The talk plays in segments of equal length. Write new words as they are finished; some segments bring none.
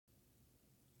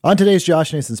On today's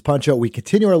Josh Nason's Punch-Out, we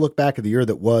continue our look back at the year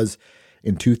that was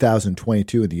in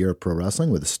 2022 in the year of pro wrestling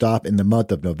with a stop in the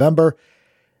month of November.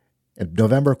 And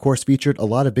November, of course, featured a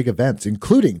lot of big events,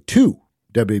 including 2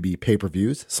 WB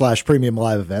pay-per-views / premium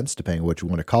live events, depending on what you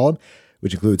want to call them,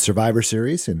 which include Survivor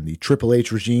Series and the Triple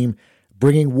H regime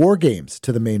bringing War Games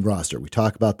to the main roster. We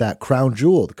talk about that. Crown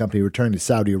Jewel, the company returning to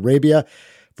Saudi Arabia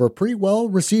for a pretty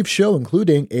well-received show,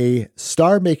 including a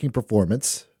star-making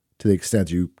performance, to the extent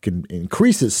you can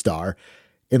increase his star,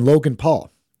 in Logan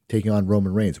Paul taking on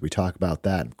Roman Reigns. We talk about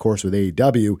that. Of course, with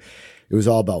AEW, it was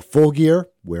all about Full Gear,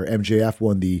 where MJF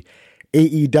won the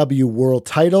AEW World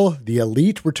title. The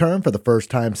Elite return for the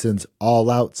first time since All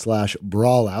Out /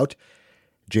 Brawl Out.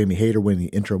 Jamie Hayter winning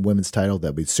the interim women's title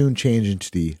that would soon change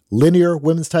into the linear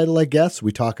women's title, I guess.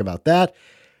 We talk about that.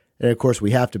 And of course,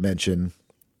 we have to mention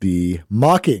the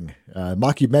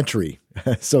mockumentary,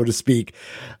 so to speak,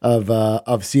 of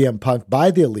CM Punk by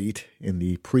the Elite in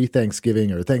the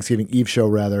pre-Thanksgiving or Thanksgiving Eve show,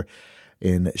 rather,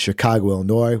 in Chicago,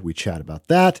 Illinois. We chat about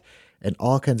that and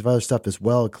all kinds of other stuff as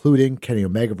well, including Kenny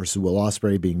Omega versus Will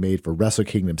Ospreay being made for Wrestle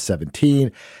Kingdom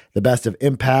 17, the Best of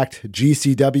Impact,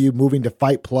 GCW moving to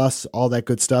Fight Plus, all that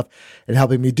good stuff. And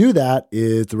helping me do that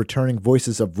is the returning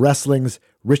voices of wrestling's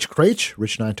Rich Kraetsch.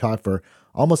 Rich and I talked for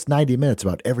almost 90 minutes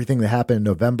about everything that happened in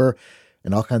November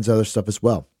and all kinds of other stuff as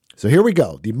well. So here we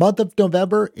go. The month of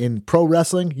November in pro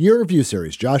wrestling year review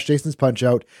series. Josh Nason's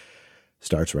Punch-Out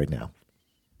starts right now.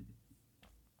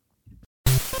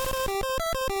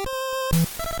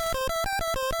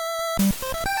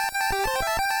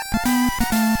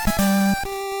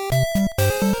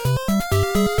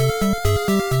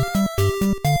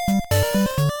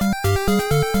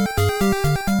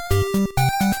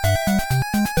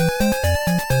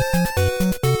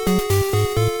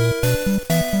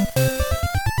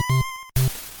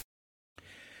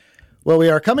 Well, we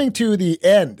are coming to the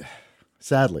end,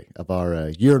 sadly, of our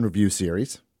year in review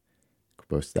series. Of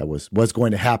course, that was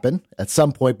going to happen at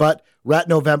some point, but we're at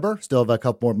November, still have a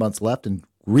couple more months left, and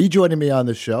rejoining me on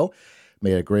this show,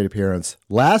 made a great appearance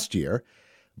last year,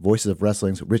 Voices of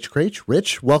Wrestling's Rich Kraetsch.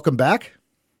 Rich, welcome back.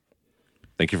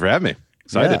 Thank you for having me.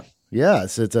 Excited. Yeah.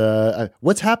 Yes, it's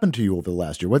what's happened to you over the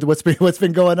last year? What's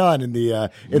been going on in the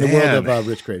world of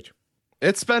Rich Kraetsch?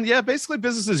 It's been, basically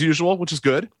business as usual, which is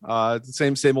good.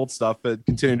 Same old stuff, but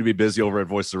continuing to be busy over at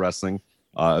Voices of Wrestling,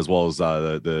 as well as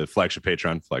the flagship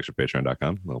Patreon,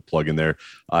 flagshippatreon.com. A little plug in there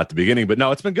at the beginning, but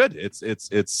no, it's been good. It's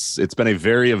been a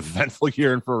very eventful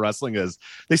year in pro wrestling, as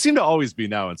they seem to always be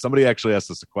now. And somebody actually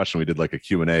asked us a question. We did like a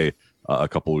Q&A a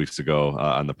couple of weeks ago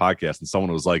on the podcast, and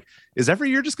someone was like, is every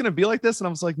year just going to be like this? And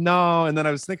I was like, no. And then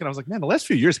I was like, man, the last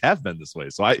few years have been this way.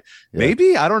 So I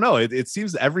don't know. It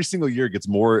seems every single year gets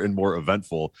more and more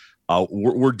eventful.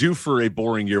 We're due for a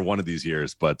boring year one of these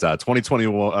years, but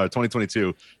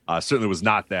 2022 certainly was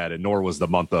not that, and nor was the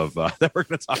month of that we're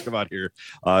going to talk about here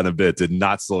in a bit. Did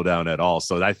not slow down at all.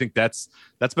 So I think that's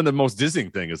been the most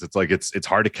dizzying thing, is it's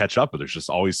hard to catch up, but there's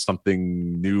just always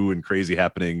something new and crazy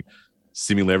happening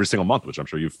seemingly every single month, which I'm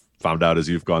sure you've found out as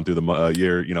you've gone through the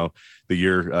year, the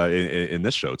year in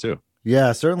this show too.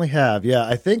 Yeah, certainly have. Yeah,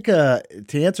 I think to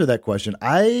answer that question,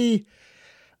 I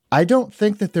don't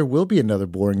think that there will be another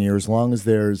boring year as long as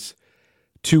there's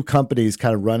 2 companies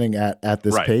kind of running at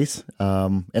this pace.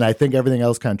 And I think everything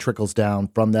else kind of trickles down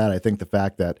from that. I think the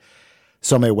fact that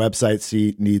so many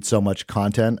websites need so much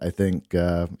content, I think,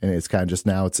 and it's kind of just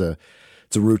now it's a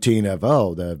routine of,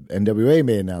 the NWA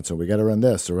may announce it, we got to run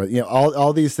this, or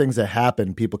all these things that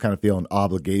happen. People kind of feel an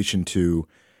obligation to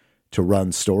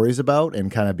run stories about and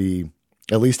kind of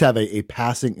at least have a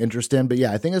passing interest in. But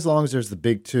yeah, I think as long as there's the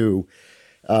big 2,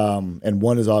 and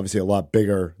one is obviously a lot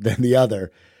bigger than the other,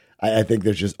 I think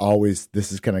there's just always,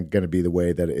 this is kind of going to be the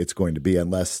way that it's going to be,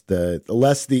 unless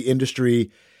the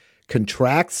industry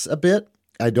contracts a bit.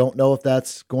 I don't know if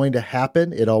that's going to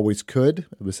happen. It always could.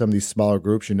 With some of these smaller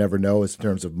groups, you never know in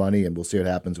terms of money, and we'll see what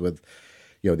happens with,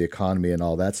 the economy and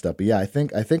all that stuff. But yeah, I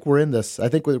think we're in this. I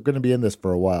think we're going to be in this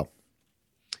for a while.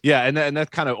 Yeah, and that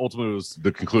kind of ultimately was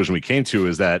the conclusion we came to,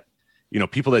 is that,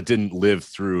 people that didn't live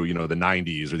through, the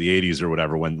 90s or the 80s or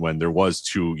whatever, when there was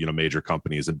 2, major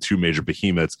companies and 2 major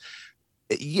behemoths,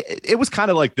 it was kind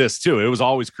of like this too. It was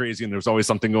always crazy, and there was always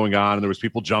something going on, and there was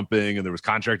people jumping, and there was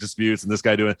contract disputes, and this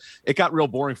guy doing it. Got real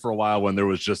boring for a while when there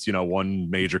was just, one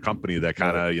major company that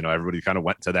kind of, everybody kind of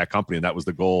went to that company, and that was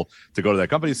the goal, to go to that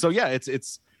company. So yeah,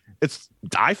 it's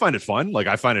I find it fun. Like,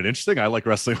 I find it interesting. I like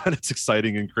wrestling when it's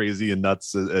exciting and crazy and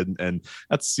nuts, and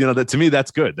that's, that to me,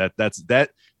 that's good. That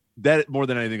that more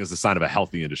than anything is a sign of a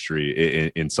healthy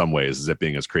industry in some ways, is it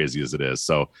being as crazy as it is.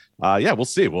 So yeah, we'll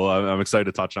see. Well, I'm excited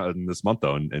to touch on this month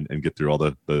though, and get through all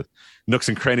the nooks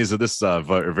and crannies of this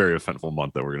very eventful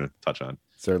month that we're going to touch on.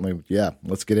 Certainly. Yeah.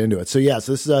 Let's get into it. So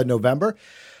so this is November.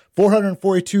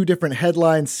 442 different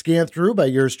headlines scanned through by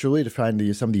yours truly to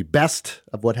find some of the best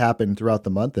of what happened throughout the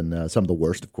month, and some of the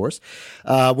worst, of course.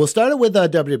 We'll start it with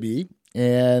WWE,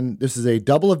 and this is a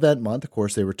double event month. Of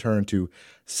course, they return to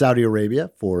Saudi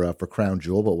Arabia for Crown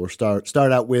Jewel, but we'll start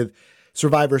out with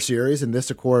Survivor Series, and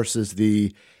this, of course, is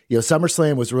the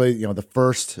SummerSlam was really the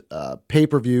first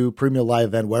pay-per-view, premium live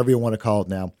event, whatever you want to call it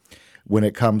now, when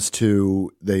it comes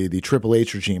to the Triple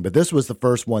H regime. But this was the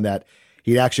first one that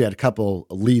he actually had a couple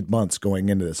lead months going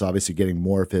into this, obviously getting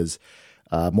more of his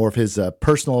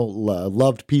personal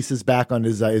loved pieces back on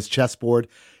his chessboard,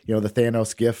 the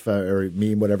Thanos gif or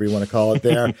meme, whatever you want to call it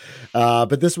there.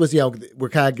 But this was, we're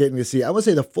kind of getting to see, I would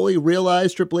say, the fully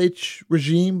realized Triple H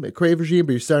regime, Crave regime,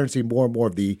 but you're starting to see more and more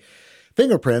of the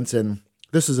fingerprints. And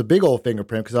this is a big old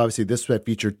fingerprint because obviously this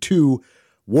featured 2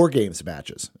 War Games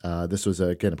matches. This was,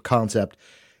 again, a concept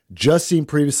just seen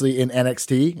previously in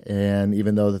NXT, and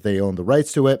even though that they own the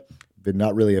rights to it, but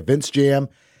not really a Vince jam.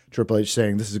 Triple H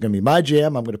saying, this is going to be my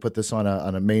jam. I'm going to put this on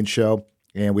a main show.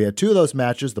 And we had 2 of those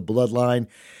matches, the Bloodline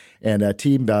and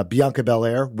Team Bianca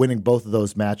Belair winning both of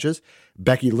those matches.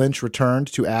 Becky Lynch returned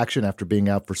to action after being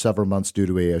out for several months due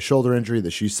to a shoulder injury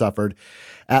that she suffered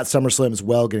at SummerSlam as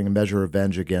well, getting a measure of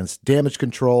revenge against Damage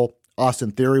Control.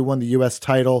 Austin Theory won the U.S.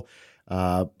 title.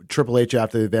 Triple H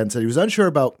after the event said he was unsure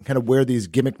about kind of where these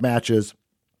gimmick matches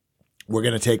were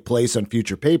going to take place on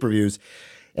future pay-per-views.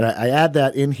 And I add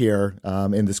that in here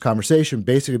in this conversation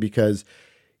basically because,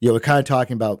 we're kind of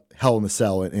talking about Hell in a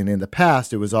Cell. And in the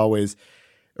past, it was always,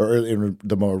 or in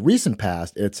the more recent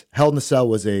past, it's Hell in a Cell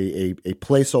was a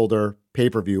placeholder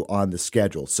pay-per-view on the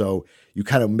schedule. So you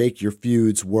kind of make your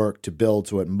feuds work to build,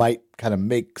 so it might kind of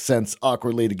make sense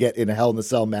awkwardly to get in a Hell in a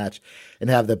Cell match and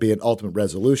have that be an ultimate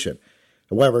resolution.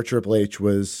 However, Triple H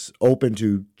was open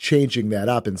to changing that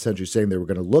up and essentially saying they were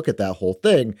going to look at that whole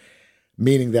thing,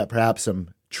 meaning that perhaps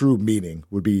some true meaning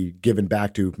would be given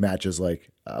back to matches like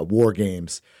War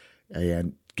Games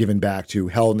and given back to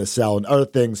Hell in a Cell and other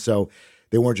things, so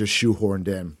they weren't just shoehorned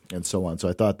in and so on. So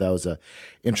I thought that was an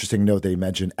interesting note they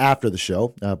mentioned after the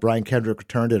show. Brian Kendrick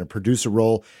returned in a producer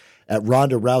role at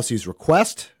Ronda Rousey's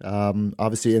request.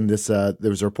 Obviously, in this, there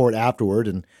was a report afterward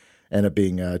and ended up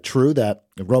being true that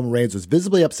Roman Reigns was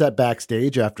visibly upset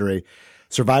backstage after a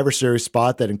Survivor Series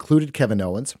spot that included Kevin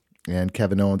Owens. And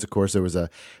Kevin Owens, of course, there was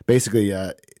basically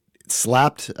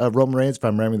slapped Roman Reigns, if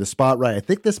I'm remembering the spot right. I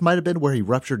think this might have been where he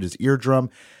ruptured his eardrum.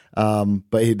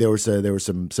 But there were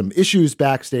some issues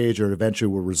backstage, or eventually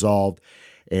were resolved.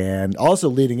 And also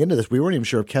leading into this, we weren't even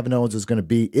sure if Kevin Owens was going to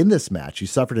be in this match. He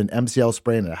suffered an MCL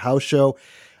sprain at a house show,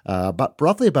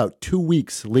 roughly about 2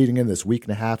 weeks leading in this, week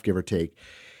and a half, give or take.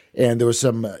 And there was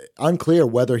some unclear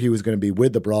whether he was going to be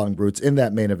with the Brawling Brutes in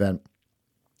that main event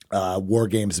War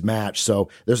Games match. So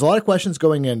there's a lot of questions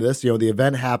going into this. The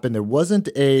event happened. There wasn't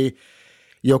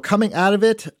coming out of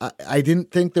it, I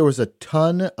didn't think there was a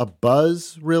ton of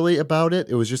buzz really about it.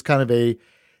 It was just kind of an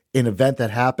event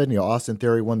that happened. Austin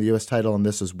Theory won the U.S. title on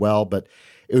this as well, but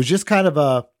it was just kind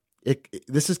of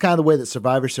this is kind of the way that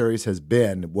Survivor Series has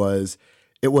been. It was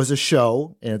a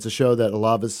show, and it's a show that a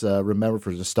lot of us remember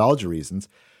for nostalgia reasons,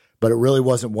 but it really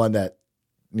wasn't one that,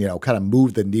 kind of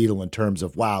moved the needle in terms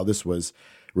of, wow, this was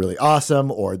really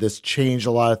awesome, or this changed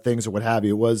a lot of things, or what have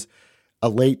you. It was a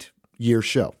late year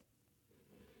show.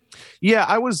 Yeah,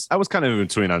 I was kind of in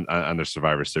between on the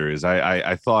Survivor Series.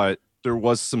 I thought there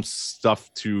was some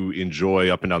stuff to enjoy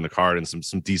up and down the card, and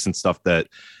some decent stuff that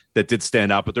did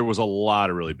stand out, but there was a lot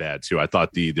of really bad too. I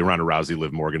thought the Ronda Rousey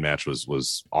Liv Morgan match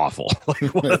was awful,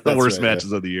 like one of the worst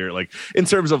matches of the year. Like in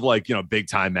terms of big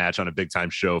time match on a big time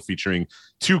show featuring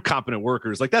 2 competent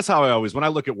workers. Like that's how I always, when I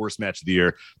look at worst match of the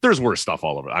year, there's worse stuff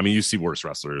all over. I mean, you see worse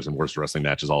wrestlers and worse wrestling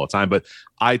matches all the time, but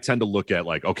I tend to look at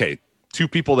okay, 2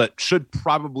 people that should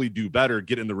probably do better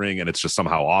get in the ring and it's just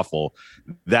somehow awful.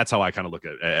 That's how I kind of look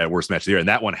at worst match of the year. And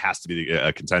that one has to be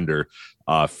a contender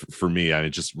for me. I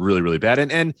mean, just really, really bad.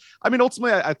 And I mean,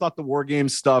 ultimately I thought the War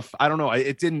Games stuff, I don't know.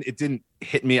 It didn't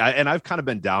hit me. And I've kind of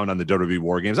been down on the WWE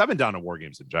War Games. I've been down on War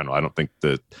Games in general. I don't think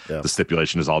the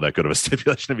stipulation is all that good of a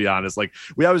stipulation, to be honest. Like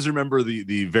we always remember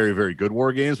the very, very good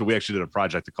War Games, but we actually did a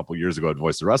project a couple years ago at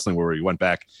Voice of Wrestling where we went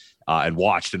back and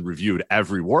watched and reviewed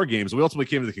every War Games. We ultimately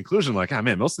came to the conclusion,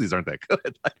 man, most of these aren't that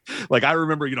good. like I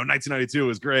remember, 1992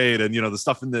 was great, and the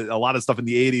stuff a lot of stuff in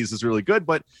the 80s is really good.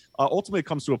 But ultimately, it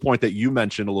comes to a point that you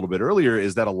mentioned a little bit earlier,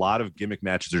 is that a lot of gimmick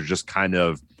matches are just kind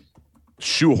of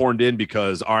shoehorned in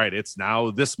because, all right, it's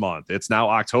now this month, it's now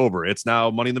October, it's now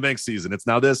Money in the Bank season, it's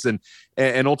now this, and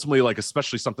ultimately, like,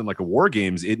 especially something like a War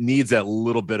Games, it needs that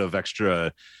little bit of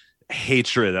extra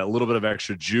hatred, that little bit of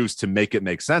extra juice to make it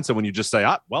make sense. And when you just say,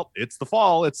 well, it's the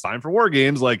fall, it's time for War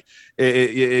Games, like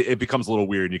it becomes a little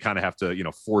weird, and you kind of have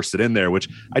to, force it in there, which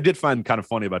I did find kind of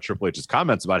funny about Triple H's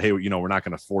comments about, hey, we're not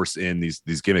going to force in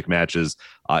these gimmick matches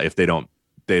if they don't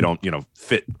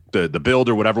fit the build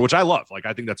or whatever, which I love. Like,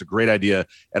 I think that's a great idea,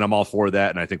 and I'm all for that.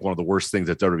 And I think one of the worst things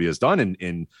that WWE has done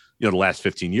in the last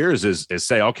 15 years is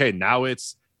say, okay, now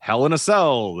it's Hell in a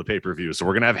Cell, the pay-per-view, so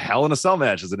we're gonna have Hell in a Cell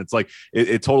matches, and it's like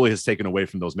it totally has taken away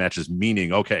from those matches,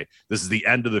 meaning, okay, this is the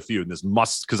end of the feud, and this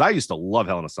must, because I used to love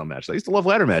Hell in a Cell matches, I used to love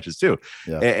ladder matches too,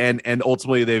 and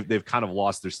ultimately they've kind of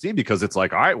lost their steam, because it's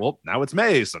like, all right, well, now it's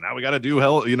May, so now we got to do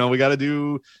we got to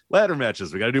do ladder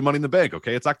matches, we got to do Money in the Bank.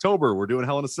 Okay, it's October, we're doing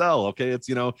Hell in a Cell. Okay, it's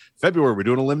February, we're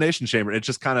doing Elimination Chamber. It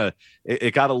just kind of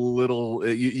it got a little,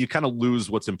 you kind of lose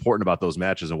what's important about those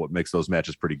matches and what makes those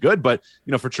matches pretty good. But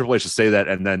for Triple H to say that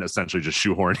and then essentially just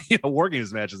shoehorn War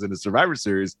Games matches into Survivor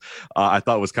Series, I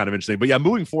thought was kind of interesting. But yeah,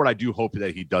 moving forward, I do hope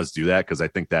that he does do that, because I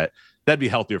think that that'd be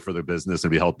healthier for the business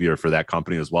and be healthier for that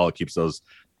company as well. It keeps those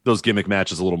gimmick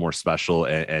matches a little more special,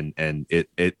 and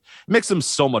it makes them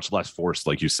so much less forced,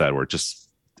 like you said, where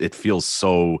it feels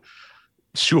so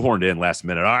shoehorned in last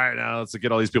minute. All right, now let's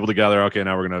get all these people together. Okay,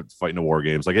 now we're gonna fight in the War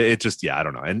Games. Like, it just, I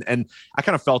don't know. And I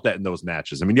kind of felt that in those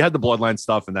matches. I mean, you had the Bloodline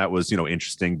stuff, and that was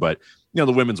interesting, but the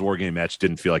women's War Game match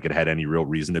didn't feel like it had any real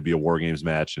reason to be a War Games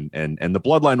match, and the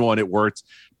Bloodline one, it worked,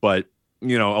 but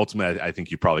ultimately I think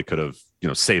you probably could have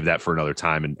saved that for another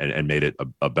time and made it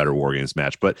a better War Games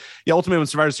match. But yeah, ultimately when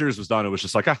Survivor Series was done, it was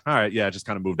just like, all right, yeah, just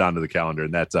kind of moved on to the calendar,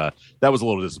 and that was a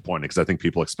little disappointing, because I think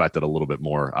people expected a little bit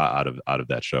more out of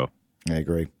that show. I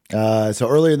agree. So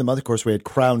earlier in the month, of course, we had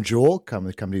Crown Jewel,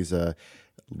 the company's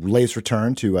latest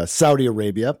return to Saudi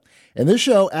Arabia. And this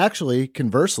show actually,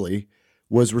 conversely,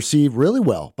 was received really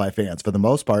well by fans for the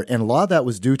most part. And a lot of that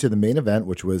was due to the main event,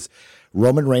 which was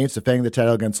Roman Reigns defending the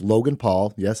title against Logan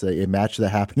Paul. Yes, a match that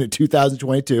happened in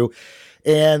 2022.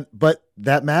 But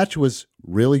that match was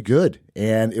really good,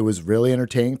 and it was really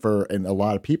entertaining and a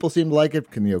lot of people seemed to like it.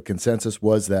 Consensus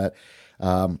was that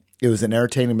it was an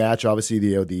entertaining match. Obviously,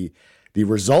 the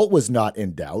result was not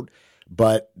in doubt,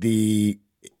 but it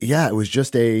was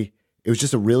just a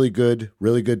really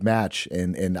good match.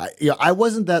 And I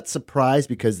wasn't that surprised,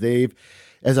 because they've,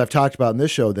 as I've talked about in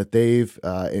this show, that they've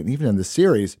and even in the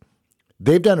series,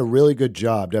 they've done a really good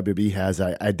job. WWE has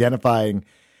identifying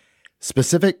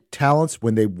specific talents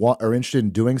when they are interested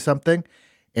in doing something,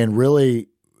 and really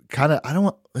kind of, I don't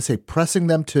want to say pressing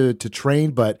them to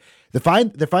train, but they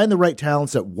find the right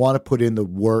talents that want to put in the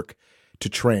work to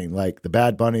train, like the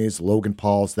Bad Bunnies, Logan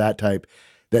Pauls, that type,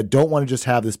 that don't want to just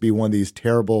have this be one of these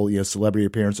terrible, celebrity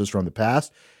appearances from the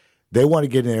past. They want to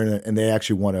get in there and they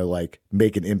actually want to like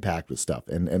make an impact with stuff.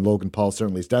 And Logan Paul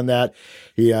certainly has done that.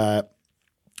 He,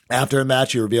 after a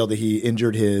match, he revealed that he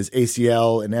injured his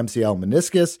ACL and MCL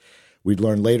meniscus. We'd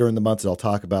learn later in the month, that I'll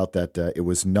talk about, that it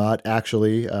was not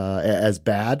actually as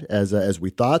bad as we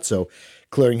thought. So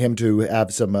clearing him to have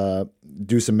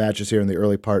do some matches here in the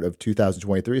early part of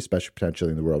 2023, especially potentially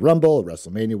in the Royal Rumble,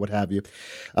 WrestleMania, what have you.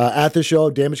 At the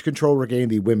show, Damage Control regained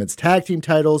the women's tag team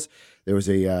titles. There was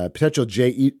a potential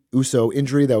Jey Uso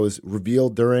injury that was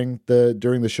revealed during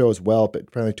the show as well, but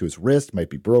apparently to his wrist, might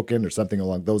be broken or something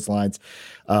along those lines.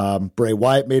 Bray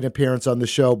Wyatt made an appearance on the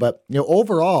show, but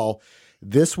overall,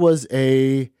 this was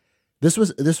a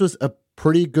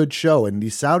pretty good show. And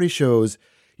these Saudi shows,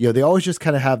 they always just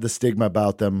kind of have the stigma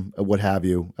about them, what have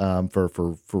you,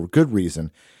 for good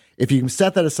reason. If you can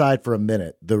set that aside for a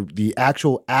minute, the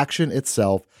actual action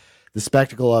itself, the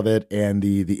spectacle of it, and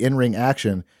the in-ring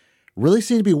action really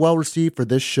seemed to be well received for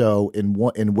this show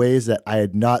in ways that I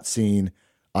had not seen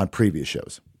on previous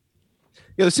shows.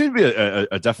 Yeah, there seemed to be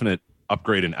a definite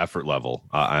upgrade in effort level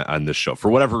on this show for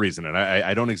whatever reason, and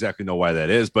I don't exactly know why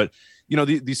that is, but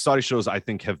these Saudi shows, I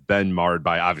think, have been marred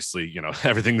by obviously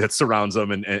everything that surrounds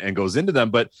them and goes into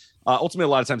them, but ultimately a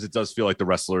lot of times it does feel like the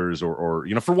wrestlers or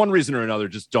for one reason or another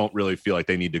just don't really feel like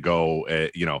they need to go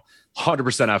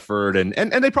 100% effort,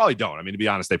 and they probably don't. I mean, to be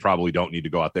honest, they probably don't need to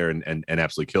go out there and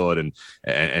absolutely kill it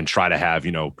and try to have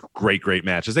great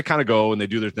matches. They kind of go and they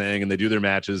do their thing and they do their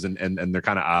matches and they're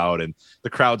kind of out, and the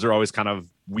crowds are always kind of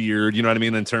weird, you know what I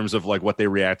mean, in terms of like what they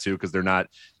react to, because they're not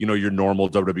your normal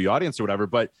WWE audience or whatever.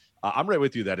 But I'm right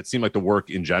with you that it seemed like the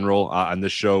work in general on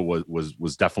this show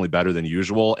was definitely better than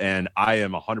usual, and I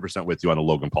am 100% with you on the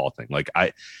Logan Paul thing. Like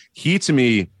he to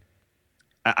me,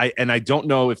 I don't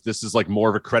know if this is like more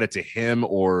of a credit to him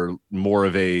or more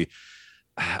of a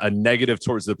a negative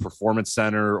towards the performance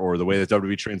center or the way that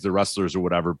WWE trains the wrestlers or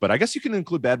whatever. But I guess you can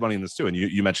include Bad Bunny in this too. And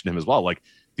you mentioned him as well. Like,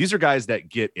 these are guys that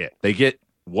get it. They get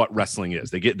what wrestling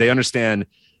is. They understand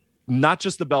not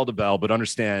just the bell to bell, but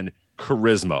understand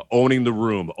charisma, owning the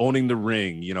room, owning the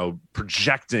ring,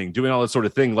 projecting, doing all that sort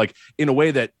of thing, like in a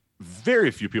way that very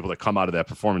few people that come out of that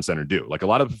performance center do. Like, a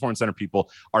lot of the performance center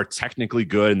people are technically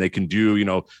good and they can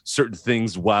do, certain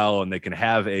things well, and they can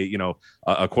have a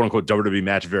quote unquote WWE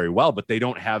match very well, but they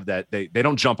don't have that. They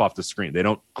don't jump off the screen. They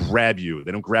don't grab you.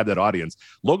 They don't grab that audience.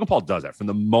 Logan Paul does that. From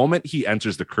the moment he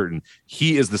enters the curtain,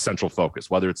 he is the central focus,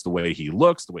 whether it's the way he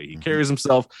looks, the way he carries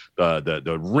himself,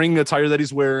 the ring attire that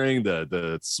he's wearing,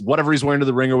 the whatever he's wearing to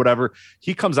the ring or whatever.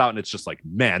 He comes out and it's just like,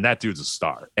 man, that dude's a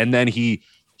star. And then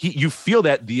you feel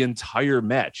that the entire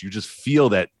match. You just feel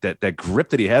that grip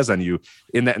that he has on you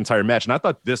in that entire match. And I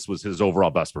thought this was his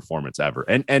overall best performance ever.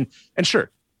 And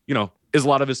sure, is a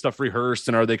lot of his stuff rehearsed,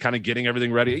 and are they kind of getting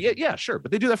everything ready? Yeah, sure.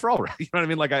 But they do that for all, right? You know what I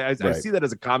mean? Like, I see that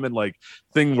as a common like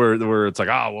thing where it's like,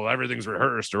 oh, well, everything's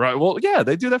rehearsed, or right? Well, yeah,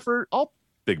 they do that for all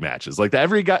big matches. Like,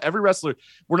 every wrestler,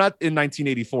 we're not in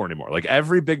 1984 anymore. Like,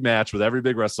 every big match with every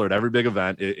big wrestler at every big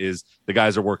event is the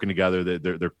guys are working together.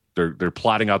 They're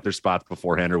plotting out their spots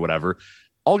beforehand or whatever.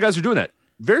 All guys are doing that.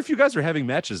 Very few guys are having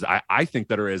matches, I think,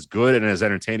 that are as good and as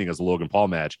entertaining as the Logan Paul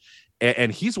match.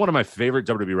 And he's one of my favorite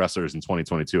WWE wrestlers in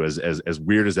 2022, as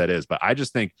weird as that is. But I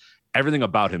just think everything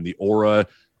about him, the aura,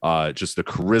 just the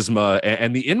charisma,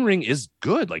 and the in-ring is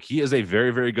good. Like, he is a very,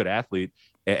 very good athlete.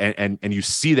 And you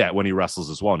see that when he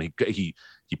wrestles as well. And he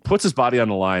puts his body on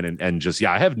the line and just,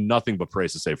 I have nothing but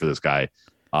praise to say for this guy.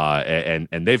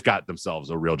 And they've got themselves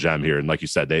a real gem here. And like you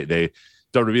said, they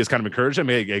WWE has kind of encouraged him,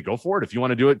 hey, go for it. If you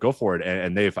want to do it, go for it.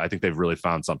 And I think they've really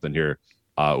found something here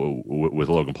with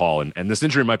Logan Paul. And this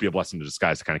injury might be a blessing in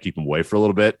disguise to kind of keep him away for a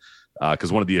little bit.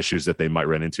 Because one of the issues that they might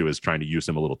run into is trying to use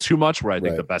him a little too much, where I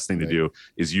think the best thing to do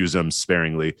is use him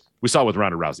sparingly. We saw with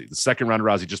Ronda Rousey. The second Ronda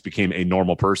Rousey just became a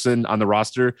normal person on the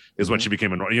roster is when she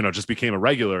became just became a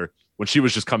regular. When she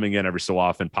was just coming in every so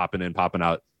often, popping in, popping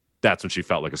out, that's when she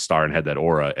felt like a star and had that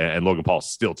aura. And Logan Paul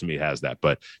still, to me, has that.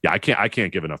 But yeah, I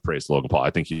can't give enough praise to Logan Paul.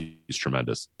 I think he's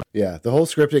tremendous. Yeah, the whole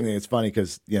scripting thing, it's funny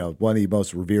because, one of the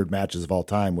most revered matches of all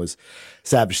time was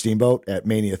Savage Steamboat at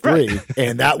Mania 3. Right.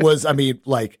 And that was,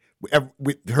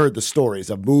 we heard the stories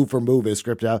of move for move is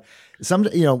scripted out. Some,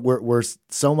 we're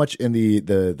so much in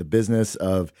the business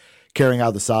of caring how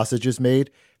the sausage is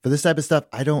made. For this type of stuff,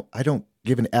 I don't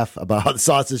give an F about how the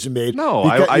sausage is made. No,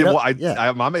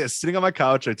 I'm sitting on my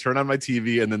couch. I turn on my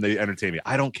TV and then they entertain me.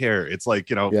 I don't care. It's like,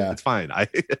 it's fine.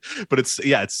 But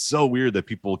it's so weird that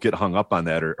people get hung up on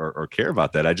that or care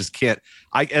about that. I just can't.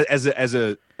 As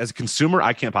a consumer,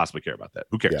 I can't possibly care about that.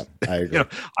 Who cares? Yeah, I agree.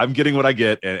 I'm getting what I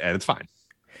get, and it's fine.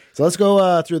 So let's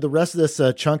go through the rest of this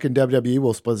chunk in WWE.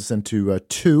 We'll split this into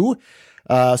two.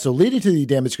 So leading to the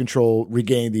Damage Control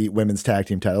regaining the women's tag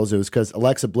team titles, it was because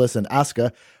Alexa Bliss and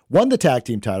Asuka won the tag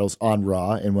team titles on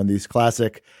Raw and won these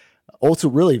classic, also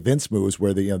really Vince moves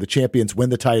where the champions win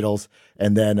the titles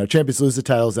and then champions lose the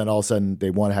titles, and all of a sudden they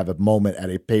want to have a moment at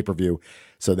a pay-per-view.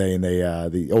 So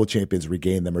the old champions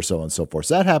regain them, or so on and so forth.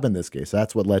 So that happened in this case.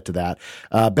 That's what led to that.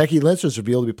 Becky Lynch was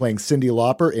revealed to be playing Cyndi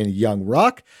Lauper in Young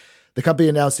Rock. The company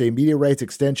announced a media rights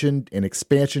extension and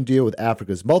expansion deal with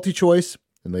Africa's MultiChoice.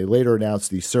 And they later announced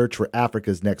the search for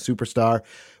Africa's next superstar,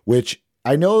 which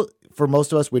I know for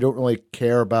most of us, we don't really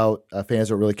care about, fans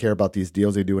don't really care about these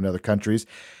deals they do in other countries.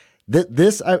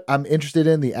 I'm interested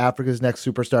in the Africa's next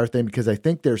superstar thing because I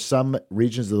think there's some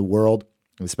regions of the world,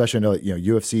 especially I know that,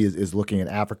 UFC is looking at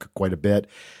Africa quite a bit.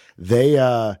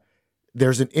 There's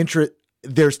an interest,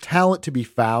 there's talent to be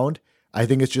found. I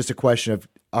think it's just a question of,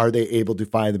 are they able to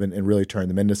find them and really turn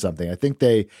them into something? I think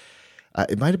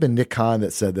it might have been Nick Khan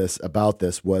that said this about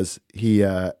this, was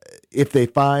if they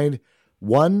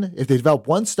develop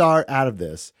one star out of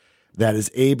this that is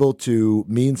able to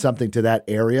mean something to that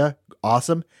area,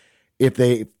 awesome. If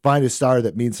they find a star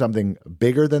that means something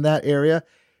bigger than that area,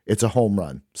 it's a home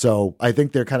run. So I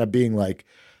think they're kind of being like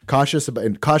cautious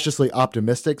and cautiously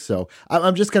optimistic. So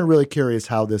I'm just kind of really curious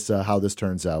how this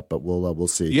turns out, but we'll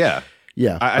see. Yeah.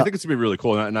 Yeah. I think it's gonna be really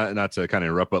cool. Not to kind of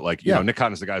interrupt, but Nick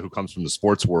Khan is the guy who comes from the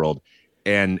sports world.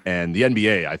 And the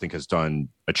NBA, I think, has done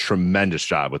a tremendous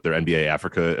job with their NBA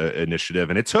Africa initiative.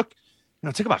 And it took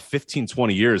about 15,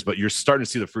 20 years, but you're starting to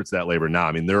see the fruits of that labor now.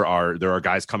 I mean, there are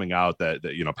guys coming out that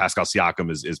Pascal Siakam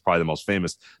is probably the most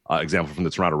famous example from the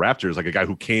Toronto Raptors, like a guy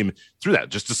who came through that,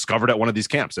 just discovered at one of these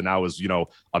camps and now is,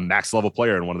 a max level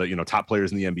player and one of the, top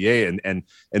players in the NBA.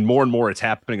 And more it's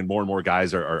happening, and more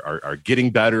guys are getting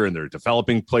better and they're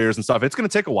developing players and stuff. It's going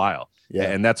to take a while. Yeah.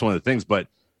 And that's one of the things. But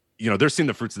they're seeing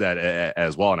the fruits of that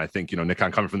as well. And I think,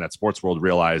 Nikon coming from that sports world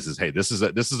realizes, hey, this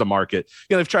is a market.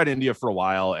 They've tried India for a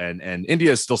while, and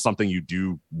India is still something you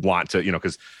do want to,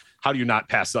 because how do you not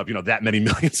pass up, that many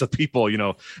millions of people,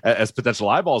 as potential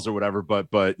eyeballs or whatever.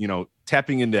 But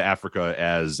tapping into Africa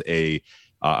as a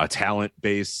talent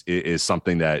base is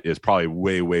something that is probably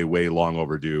way, way, way long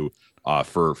overdue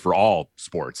for all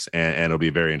sports, and it'll be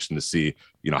very interesting to see,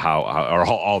 how or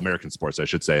all American sports, I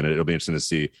should say, and it'll be interesting to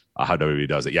see how WWE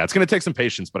does it. Yeah, it's going to take some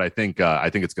patience, but I think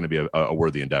it's going to be a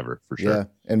worthy endeavor for sure. Yeah,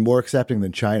 and more accepting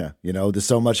than China. There's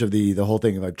so much of the whole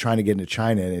thing of like trying to get into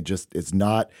China, and it's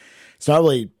not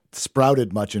really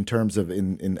sprouted much in terms of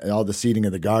in all the seeding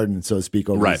of the garden, so to speak,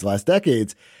 over these last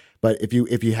decades. But if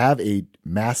you have a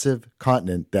massive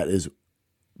continent that is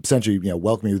essentially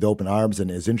welcoming you with open arms and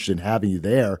is interested in having you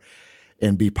there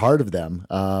and be part of them,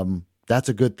 that's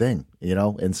a good thing,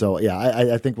 And so, yeah,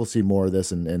 I think we'll see more of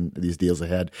this and these deals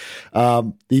ahead.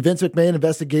 The Vince McMahon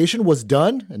investigation was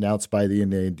done, announced by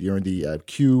during the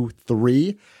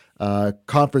Q3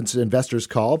 conference investors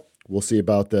call. We'll see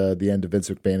about the end of Vince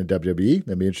McMahon and WWE.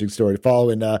 That'll be an interesting story to follow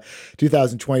in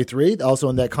 2023. Also,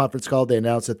 in that conference call, they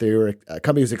announced that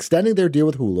company was extending their deal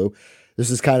with Hulu. This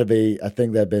is kind of a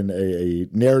thing that had been a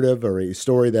narrative or a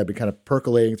story that had been kind of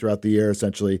percolating throughout the year,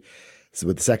 essentially. So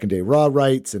with the second day Raw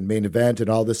rights and main event and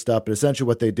all this stuff. But essentially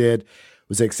what they did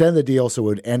was they extended the deal so it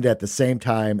would end at the same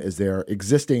time as their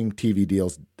existing TV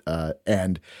deals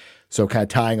end. So kind of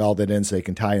tying all that in so they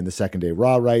can tie in the second day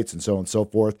Raw rights and so on and so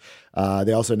forth.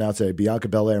 They also announced that a Bianca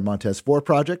Belair Montez Ford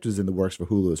project was in the works for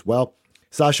Hulu as well.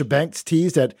 Sasha Banks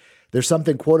teased that there's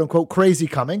something quote unquote crazy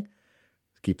coming.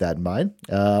 Keep that in mind.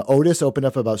 Otis opened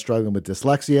up about struggling with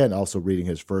dyslexia and also reading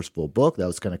his first full book. That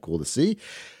was kind of cool to see.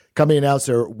 Company announced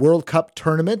their World Cup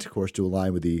tournament, of course, to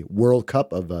align with the World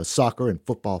Cup of soccer and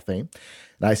football fame.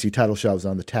 An IC title shot was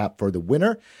on the tap for the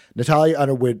winner. Natalya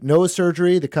underwent nose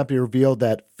surgery. The company revealed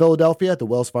that Philadelphia at the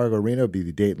Wells Fargo Arena would be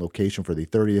the date and location for the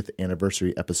 30th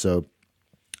anniversary episode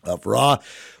of Raw.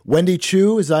 Wendy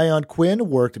Chu, Zion Quinn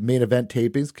worked main event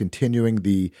tapings, continuing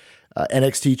the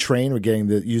NXT train. We're getting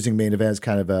using main event as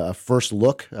kind of a first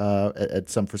look for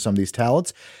some of these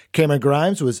talents. Cameron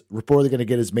Grimes was reportedly going to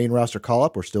get his main roster call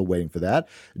up. We're still waiting for that.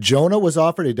 Jonah was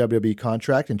offered a WWE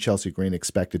contract, and Chelsea Green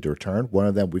expected to return. One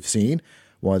of them we've seen.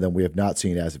 One of them we have not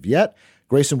seen as of yet.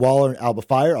 Grayson Waller and Alba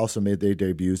Fire also made their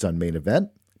debuts on main event.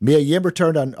 Mia Yim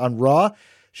returned on Raw.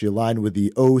 She aligned with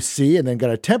the OC and then got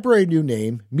a temporary new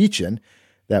name, Michin,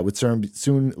 that would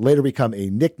soon later become a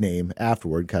nickname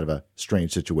afterward. Kind of a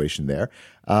strange situation there.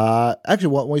 Actually,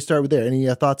 why don't we start with there? Any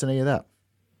thoughts on any of that?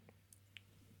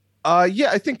 Yeah,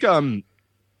 I think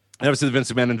obviously the Vince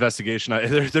McMahon investigation.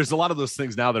 There's a lot of those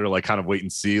things now that are like kind of wait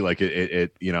and see. Like the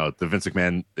Vince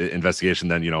McMahon investigation.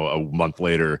 Then a month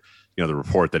later, the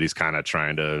report that he's kind of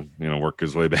trying to work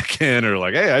his way back in, or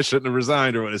like, hey, I shouldn't have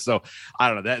resigned or whatever. So I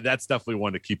don't know. That's definitely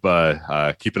one to keep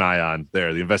an eye on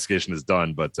there. The investigation is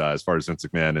done, but as far as Vince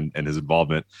McMahon and his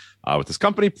involvement with this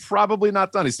company, probably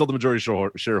not done. He's still the majority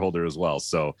shareholder as well.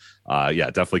 So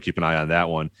yeah, definitely keep an eye on that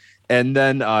one. And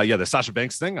then the Sasha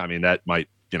Banks thing. I mean, that might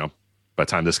by the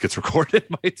time this gets recorded,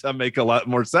 might make a lot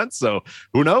more sense. So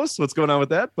who knows what's going on with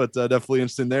that, but definitely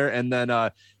interesting there. And then,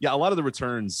 a lot of the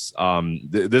returns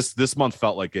this month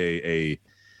felt like a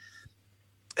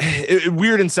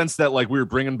weird in sense that like we were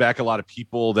bringing back a lot of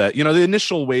people that, the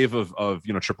initial wave of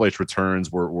Triple H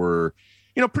returns were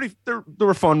pretty, there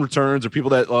were fun returns, or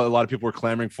people that a lot of people were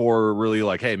clamoring for, really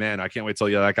like, hey man, I can't wait till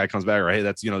that guy comes back, or hey,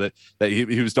 that's that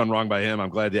he was done wrong by him. I'm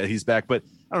glad that he's back. But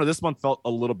I don't know, this month felt a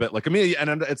little bit like Amelia,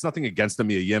 and it's nothing against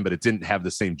Amelia Yim, but it didn't have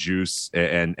the same juice,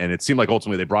 and it seemed like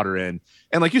ultimately they brought her in,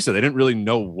 and like you said, they didn't really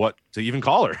know what to even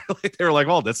call her. Like they were like,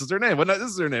 well, this is her name. Well, no,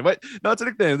 this is her name. What? No, it's a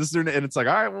nickname. This is her name. And it's like,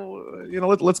 all right,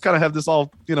 well, let's kind of have this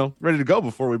all ready to go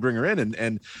before we bring her in,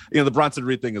 and the Bronson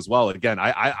Reed thing as well. Again,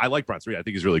 I like Bronson Reed. I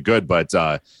think he's really good, but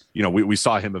we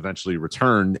saw him eventually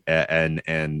return, and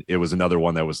it was another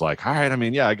one that was like, all right, I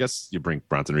mean, yeah, I guess you bring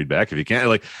Bronson Reed back if you can.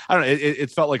 Like, I don't know,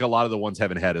 it felt like a lot of the ones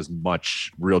haven't had as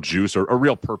much real juice or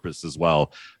real purpose as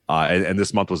well. And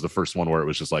this month was the first one where it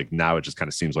was just like, now it just kind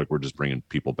of seems like we're just bringing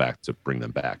people back to bring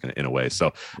them back in a way.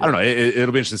 So I don't know.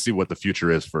 It'll be interesting to see what the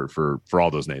future is for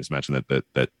all those names mentioned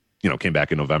that came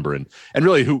back in November and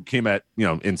really who came at,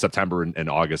 in September and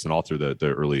August and all through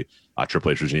the early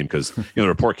Triple H regime. Cause the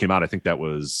report came out, I think that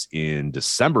was in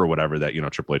December or whatever, that,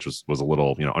 Triple H was a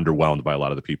little, underwhelmed by a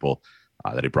lot of the people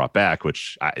that he brought back,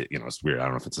 which it's weird. I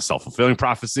don't know if it's a self-fulfilling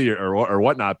prophecy or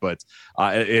whatnot, but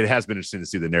it has been interesting to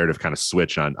see the narrative kind of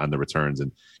switch on the returns.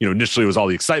 And, initially it was all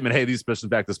the excitement. Hey, this person's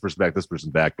back, this person's back, this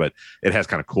person's back. But it has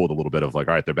kind of cooled a little bit of like,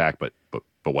 all right, they're back, but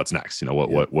what's next?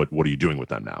 What are you doing with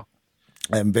them now?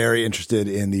 I'm very interested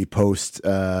in the post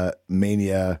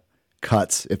Mania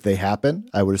cuts if they happen.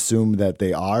 I would assume that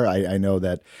they are. I know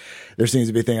that there seems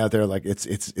to be a thing out there like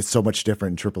it's so much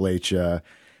different in Triple H.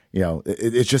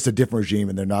 It's just a different regime,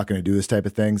 and they're not going to do this type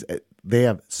of things. They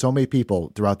have so many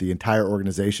people throughout the entire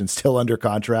organization still under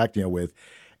contract, with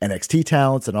NXT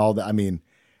talents and all that. I mean,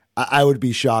 I would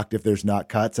be shocked if there's not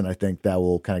cuts, and I think that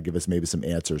will kind of give us maybe some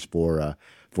answers for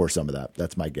some of that.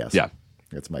 That's my guess. Yeah.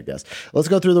 That's my guess. Let's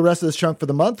go through the rest of this chunk for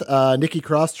the month. Nikki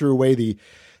Cross threw away the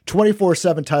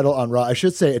 24/7 title on Raw. I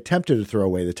should say attempted to throw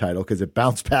away the title because it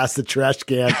bounced past the trash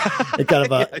can. It kind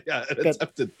of an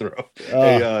attempted throw.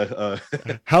 A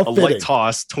light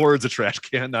toss towards a trash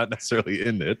can, not necessarily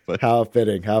in it, but how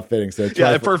fitting. So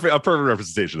a perfect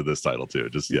representation of this title too.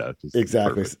 Just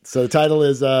exactly. Perfect. So the title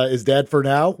is dead for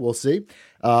now. We'll see.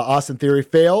 Austin Theory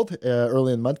failed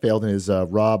early in the month. Failed in his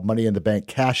Raw Money in the Bank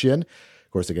cash in.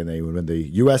 Of course, again, they would win the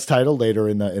U.S. title later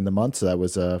in the month, so that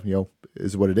was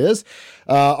is what it is.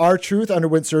 R-Truth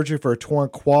underwent surgery for a torn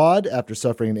quad after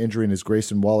suffering an injury in his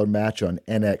Grayson Waller match on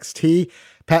NXT.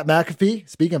 Pat McAfee,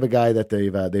 speaking of a guy that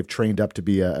they've trained up to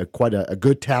be quite a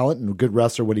good talent and a good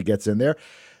wrestler when he gets in there,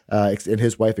 and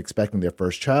his wife expecting their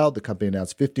first child. The company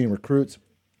announced 15 recruits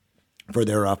for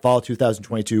their fall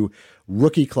 2022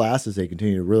 rookie class as they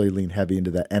continue to really lean heavy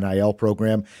into that NIL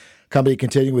program. Company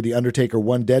continuing with the Undertaker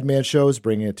One Dead Man shows,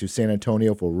 bringing it to San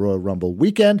Antonio for Royal Rumble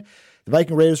weekend. The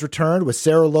Viking Raiders returned with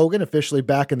Sarah Logan officially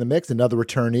back in the mix, another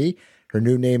returnee. Her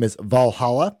new name is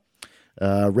Valhalla.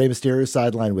 Rey Mysterio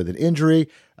sidelined with an injury.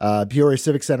 Peoria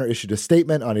Civic Center issued a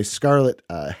statement on a Scarlett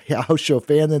house show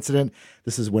fan incident.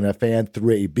 This is when a fan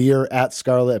threw a beer at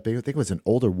Scarlett. I think it was an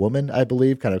older woman, I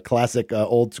believe. Kind of classic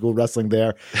old school wrestling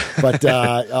there. But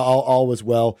all was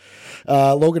well.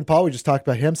 Logan Paul, we just talked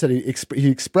about him, said he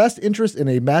expressed interest in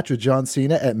a match with John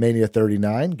Cena at Mania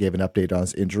 39, gave an update on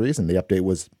his injuries, and the update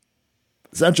was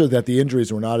essentially that the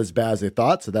injuries were not as bad as they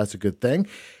thought, so that's a good thing.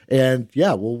 And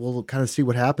yeah, we'll kind of see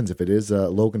what happens if it is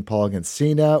Logan Paul against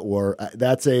Cena, or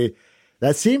that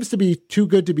seems to be too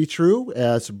good to be true.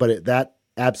 That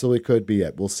absolutely could be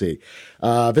it. We'll see.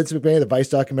 Vince McMahon, the Vice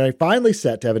documentary, finally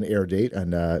set to have an air date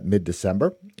on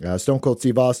mid-December. Stone Cold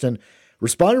Steve Austin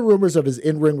responded to rumors of his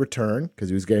in-ring return because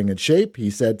he was getting in shape. He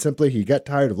said simply he got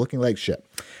tired of looking like shit.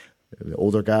 The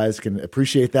older guys can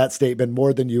appreciate that statement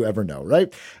more than you ever know,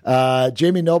 right?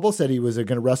 Jamie Noble said he was going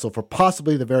to wrestle for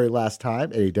possibly the very last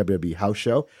time at a WWE house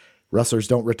show. Wrestlers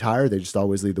don't retire. They just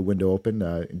always leave the window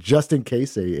open just in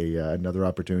case another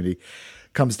opportunity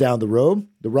comes down the road.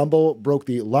 The Rumble broke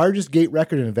the largest gate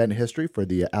record in event history for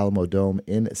the Alamo Dome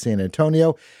in San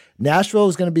Antonio. Nashville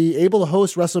is going to be able to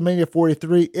host WrestleMania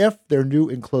 43 if their new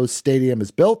enclosed stadium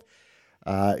is built.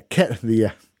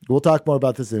 We'll talk more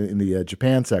about this in the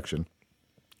Japan section.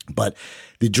 But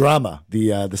the drama,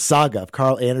 the saga of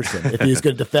Carl Anderson, if he was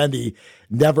going to defend the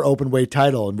never open weight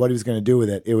title and what he was going to do with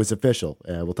it, it was official.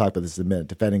 We'll talk about this in a minute.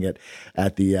 Defending it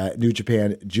at the New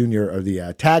Japan Junior, or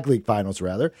the Tag League Finals,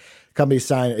 rather. Company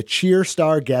signed a cheer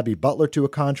star, Gabby Butler, to a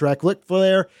contract. Ric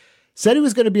Flair said he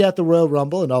was going to be at the Royal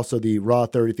Rumble and also the Raw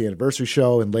 30th anniversary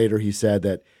show. And later he said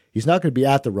that he's not going to be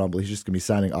at the Rumble. He's just going to be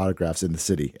signing autographs in the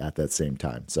city at that same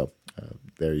time. So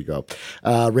there you go.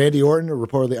 Randy Orton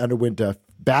reportedly underwent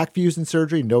back fusion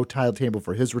surgery. No timetable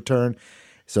for his return.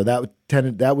 So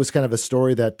that was kind of a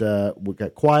story that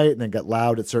got quiet and then got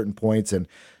loud at certain points, and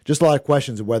just a lot of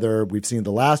questions of whether we've seen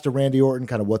the last of Randy Orton,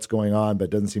 kind of what's going on, but it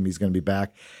doesn't seem he's going to be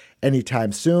back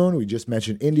anytime soon. We just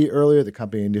mentioned India earlier. The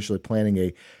company initially planning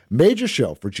a major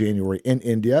show for January in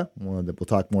India, one that we'll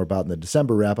talk more about in the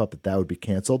December wrap-up, but that would be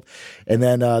canceled. And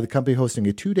then the company hosting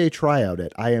a 2-day tryout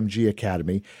at IMG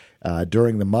Academy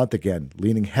during the month, again,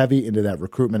 leaning heavy into that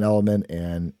recruitment element,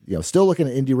 and still looking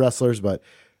at indie wrestlers, but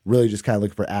really just kind of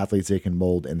looking for athletes they can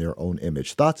mold in their own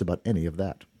image. Thoughts about any of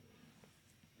that?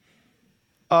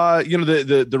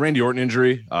 The Randy Orton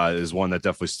injury is one that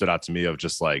definitely stood out to me, of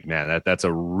just like, man, that's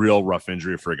a real rough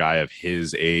injury for a guy of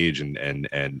his age and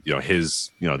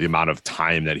his, the amount of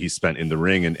time that he spent in the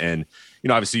ring. And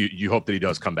obviously you hope that he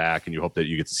does come back, and you hope that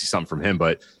you get to see something from him,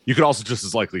 but you could also just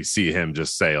as likely see him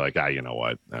just say like, you know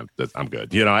what, I'm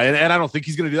good, and I don't think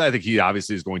he's going to do that. I think he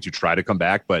obviously is going to try to come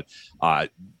back, but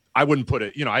I wouldn't put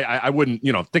it, I wouldn't,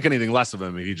 think anything less of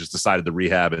him if he just decided the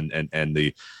rehab and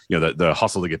the, the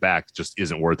hustle to get back just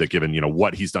isn't worth it, given,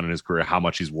 what he's done in his career, how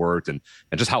much he's worked, and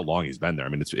just how long he's been there. I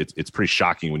mean, it's pretty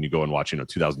shocking when you go and watch,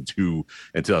 2002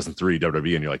 and 2003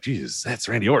 WWE, and you're like, Jesus, that's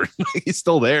Randy Orton. He's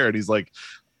still there. And he's like,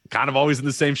 kind of always in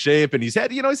the same shape, and he's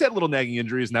had little nagging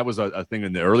injuries, and that was a thing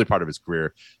in the early part of his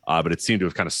career, but it seemed to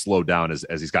have kind of slowed down as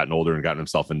he's gotten older and gotten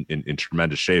himself in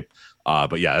tremendous shape.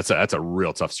 But yeah, that's a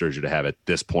real tough surgery to have at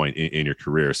this point in your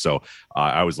career. So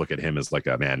I always look at him as like,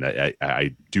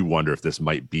 I do wonder if this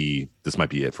might be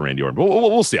it for Randy Orton, but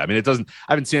we'll see. I mean, I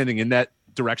haven't seen anything in that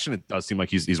direction. It does seem like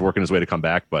he's working his way to come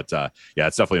back, but yeah,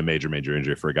 it's definitely a major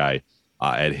injury for a guy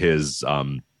at his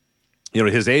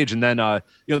his age. And then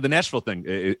the Nashville thing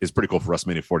is pretty cool for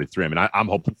WrestleMania 43. I mean, I'm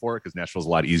hoping for it because Nashville's a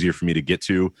lot easier for me to get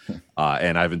to,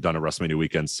 and I haven't done a WrestleMania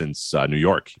weekend since New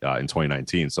York in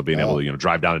 2019. So being able to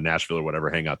drive down to Nashville or whatever,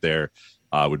 hang out there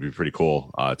would be pretty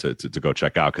cool to go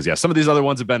check out. Because some of these other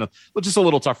ones have been just a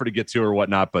little tougher to get to or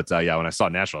whatnot. But when I saw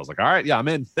Nashville, I was like, all right, yeah, I'm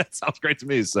in. That sounds great to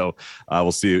me. So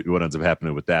we'll see what ends up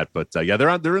happening with that. But they're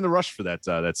in the rush for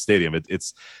that stadium.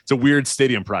 It's a weird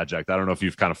stadium project. I don't know if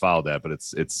you've kind of followed that, but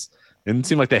it didn't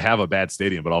seem like they have a bad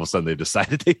stadium, but all of a sudden they've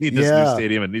decided they need this new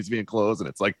stadium and it needs to be enclosed. And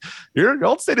it's like, your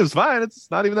old stadium's fine. It's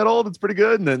not even that old. It's pretty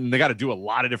good. And then they got to do a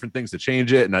lot of different things to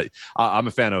change it. And I'm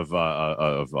a fan of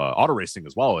auto racing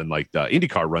as well. And like the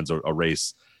IndyCar runs a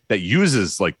race that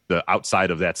uses like the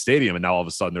outside of that stadium. And now all of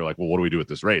a sudden they're like, well, what do we do with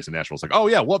this race? And Nashville's like, oh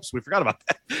yeah, whoops, we forgot about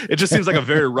that. It just seems like a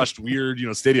very rushed, weird,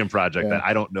 stadium project that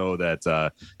I don't know that,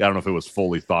 I don't know if it was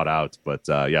fully thought out, but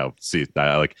we'll see.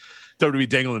 WWE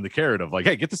dangling the carrot of like,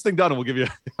 hey, get this thing done and we'll give you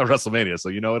a WrestleMania. So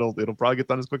it'll probably get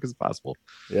done as quick as possible.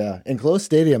 Yeah,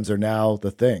 enclosed stadiums are now the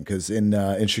thing because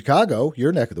in Chicago,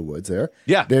 your neck of the woods,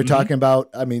 they're talking about.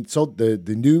 I mean, so the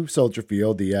new Soldier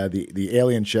Field, the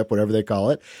alien ship, whatever they call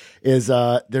it, is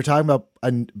they're talking about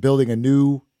building a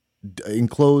new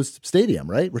enclosed stadium,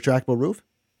 right? Retractable roof.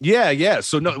 Yeah.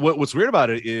 So no, what's weird about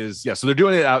it is so they're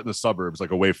doing it out in the suburbs, like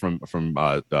away from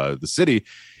the city.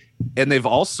 And they've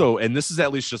also, and this is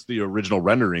at least just the original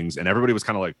renderings, and everybody was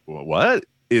kind of like, well, what?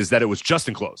 Is that it was just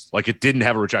enclosed. Like it didn't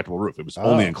have a retractable roof. It was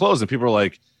only enclosed. And people were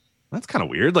like, that's kind of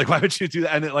weird. Like, why would you do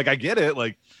that? And I get it.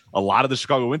 Like a lot of the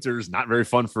Chicago winter is not very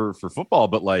fun for football,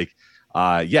 but like,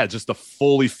 just a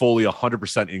fully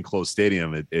 100% enclosed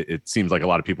stadium. It seems like a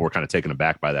lot of people were kind of taken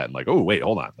aback by that. And like, oh, wait,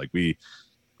 hold on. Like we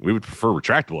would prefer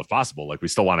retractable if possible. Like we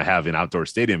still want to have an outdoor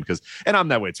stadium and I'm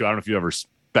that way too. I don't know if you ever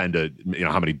been to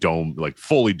how many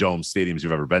fully domed stadiums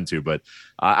you've ever been to, but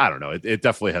I don't know, it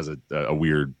definitely has a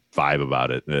weird vibe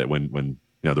about it when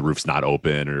the roof's not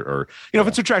open or if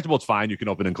it's retractable, it's fine, you can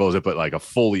open and close it, but like a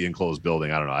fully enclosed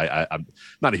building, I don't know, I'm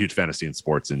not a huge fan of seeing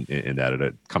sports in that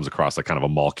it comes across like kind of a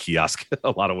mall kiosk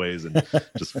a lot of ways and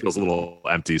just feels a little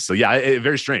empty. So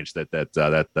very strange that's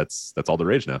all the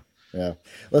rage now. Yeah.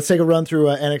 Let's take a run through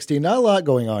NXT. Not a lot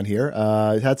going on here.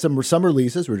 It had some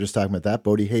releases. We were just talking about that.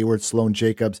 Bodhi Hayward, Sloane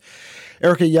Jacobs,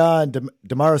 Erica Ya, and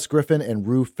Damaris Griffin, and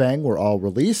Ru Feng were all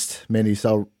released.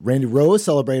 Randy Rose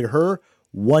celebrated her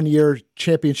 1-year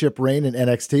championship reign in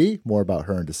NXT. More about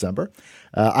her in December.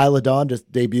 Isla Dawn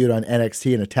just debuted on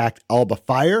NXT and attacked Alba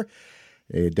Fire.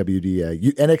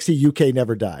 NXT UK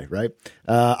Never Die, right?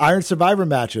 Iron Survivor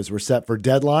matches were set for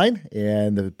Deadline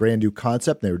and the brand new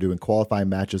concept. They were doing qualifying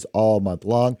matches all month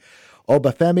long.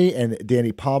 Obafemi and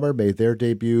Danny Palmer made their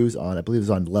debuts on, I believe it was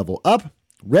on Level Up.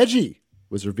 Reggie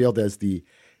was revealed as the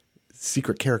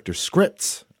secret character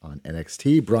Scripts on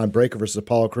NXT. Braun Breaker versus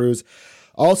Apollo Crews.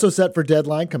 Also set for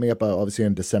Deadline, coming up obviously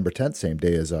on December 10th, same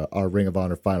day as our Ring of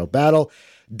Honor final battle.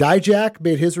 Dijak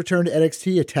made his return to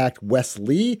NXT, attacked Wes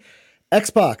Lee.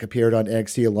 X-Pac appeared on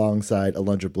NXT alongside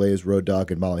Alundra Blaze, Road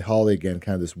Dogg, and Molly Holly. Again,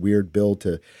 kind of this weird build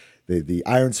to the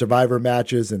Iron Survivor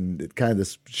matches and kind of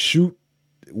this shoot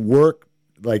work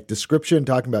like description,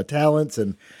 talking about talents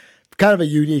and kind of a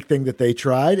unique thing that they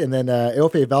tried. And then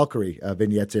Ilfe Valkyrie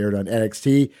vignettes aired on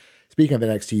NXT. Speaking of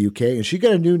NXT UK, and she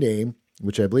got a new name,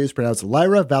 which I believe is pronounced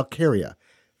Lyra Valkyria,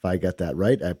 if I got that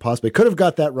right. I possibly could have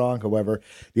got that wrong. However,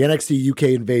 the NXT UK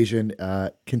invasion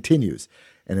continues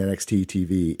and NXT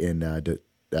TV in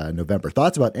November.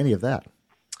 Thoughts about any of that?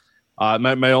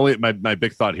 My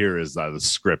big thought here is the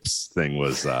Scripts thing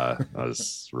was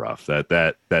rough.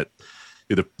 That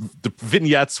the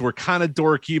vignettes were kind of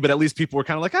dorky, but at least people were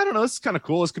kind of like, I don't know, this is kind of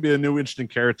cool. This could be a new interesting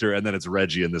character. And then it's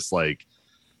Reggie in this like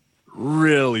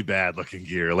really bad looking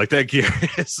gear. Like that gear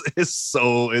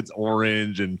it's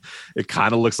orange and it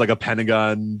kind of looks like a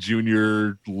Pentagon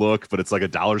Junior look, but it's like a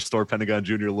dollar store Pentagon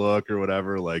Junior look or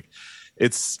whatever. Like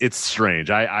it's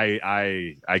strange.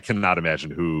 I cannot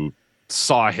imagine who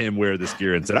saw him wear this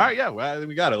gear and said, all right, yeah, well,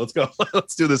 we got it. Let's go.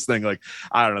 Let's do this thing. Like,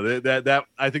 I don't know, that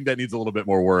I think that needs a little bit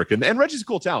more work. And Reggie's a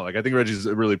cool talent. Like, I think Reggie's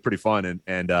really pretty fun.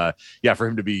 And for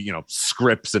him to be,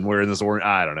 Scripts and wearing this orange,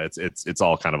 I don't know. It's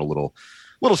all kind of a little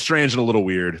strange and a little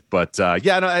weird, but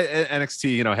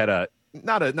NXT, had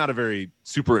not a very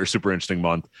super interesting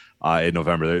month in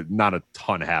November. Not a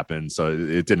ton happened, so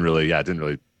it didn't really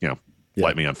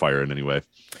light me on fire in any way.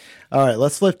 All right,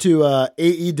 let's flip to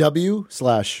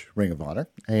AEW / Ring of Honor,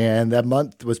 and that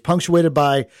month was punctuated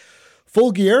by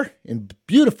Full Gear in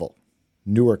beautiful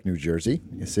Newark, New Jersey.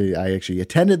 You see, I actually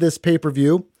attended this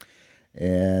pay-per-view,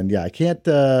 and I can't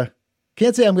say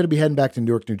I'm going to be heading back to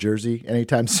Newark, New Jersey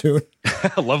anytime soon.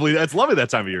 Lovely. It's lovely that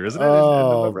time of year, isn't it?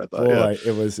 Oh, boy.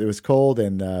 It was cold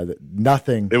and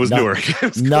nothing. It was Newark. It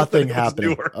was nothing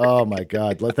happening. Oh my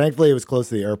God. Thankfully it was close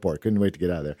to the airport. Couldn't wait to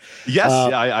get out of there. Yes.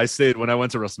 I stayed when I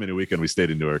went to WrestleMania weekend, we stayed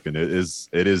in Newark, and it is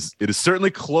certainly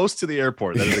close to the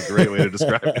airport. That is a great way to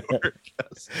describe Newark.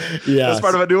 Yes. Yeah. Best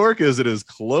part about Newark is it is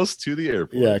close to the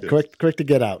airport. Yeah. Yes. Quick to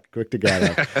get out.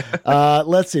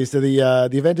 Let's see. So the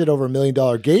event did over $1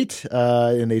 million gate,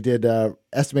 and they did,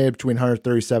 estimated between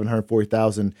 137 and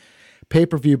 140,000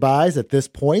 pay-per-view buys at this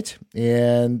point.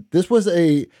 And this was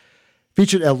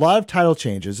featured a lot of title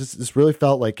changes. This really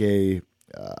felt like I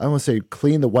don't want to say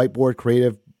clean the whiteboard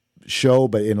creative show,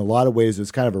 but in a lot of ways it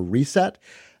was kind of a reset.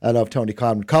 I don't know if Tony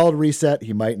Khan would call it a reset.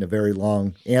 He might in a very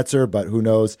long answer, but who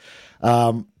knows.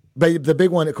 But the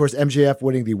big one, of course, MJF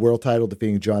winning the world title,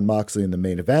 defeating Jon Moxley in the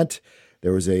main event.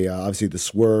 There was obviously the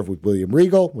swerve with William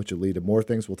Regal, which will lead to more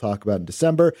things we'll talk about in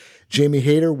December. Jamie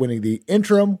Hayter winning the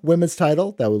interim women's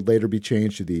title. That would later be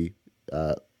changed to the,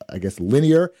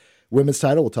 linear women's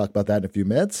title. We'll talk about that in a few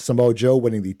minutes. Samoa Joe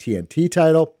winning the TNT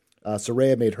title.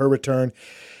 Saraya made her return,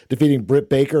 defeating Britt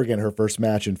Baker, again, her first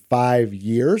match in 5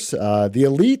 years. The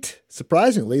Elite,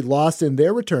 surprisingly, lost in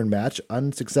their return match,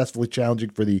 unsuccessfully challenging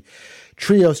for the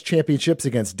Trios Championships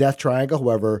against Death Triangle.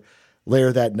 However,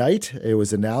 later that night, it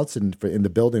was announced, and in the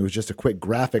building, it was just a quick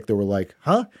graphic that were like,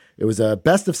 huh? It was a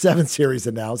best-of-7 series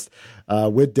announced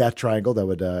with Death Triangle that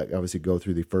would obviously go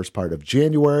through the first part of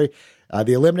January.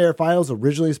 The Eliminator Finals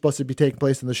originally supposed to be taking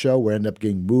place in the show were ended up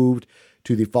getting moved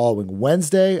to the following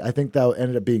Wednesday. I think that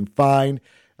ended up being fine.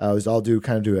 It was all due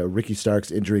to a Ricky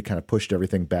Starks injury, kind of pushed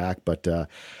everything back. But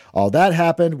all that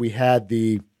happened. We had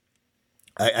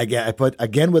I put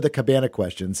again with the Cabana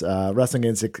questions. Wrestling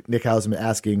Inc. Nick Hausman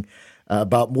asking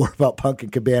more about Punk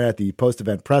and Cabana at the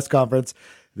post-event press conference,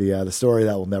 the story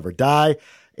that will never die.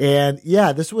 And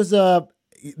this was an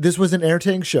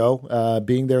entertaining show.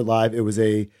 Being there live, it was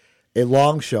a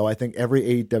long show. I think every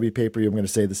AEW pay-per-view, I'm going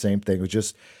to say the same thing. It was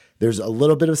just there's a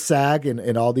little bit of sag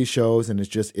in all these shows, and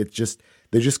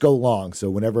they just go long. So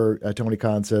whenever Tony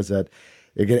Khan says that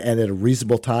they're going to end at a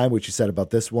reasonable time, which he said about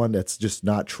this one, that's just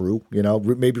not true.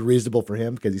 Maybe reasonable for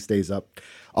him because he stays up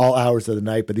all hours of the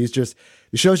night. But the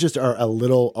shows just are a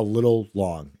little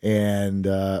long. And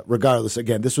regardless,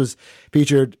 again, this was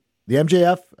featured the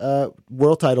MJF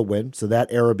world title win, so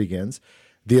that era begins.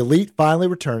 The Elite finally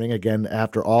returning, again,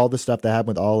 after all the stuff that happened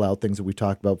with All Out, things that we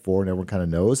talked about before and everyone kind of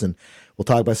knows. And we'll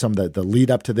talk about some of the lead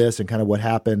up to this and kind of what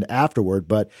happened afterward.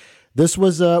 But this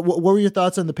was, what were your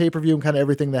thoughts on the pay-per-view and kind of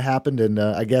everything that happened? And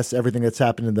I guess everything that's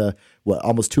happened in the,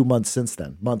 almost 2 months since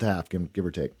then, month and a half, give or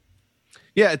take.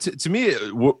 Yeah, to me,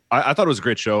 I thought it was a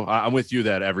great show. I'm with you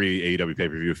that every AEW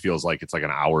pay-per-view feels like it's like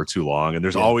an hour too long. And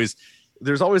there's always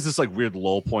this like weird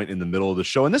lull point in the middle of the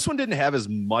show. And this one didn't have as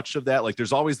much of that. Like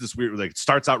there's always this weird, like it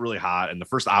starts out really hot and the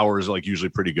first hour is like usually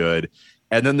pretty good.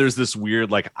 And then there's this weird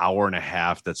like hour and a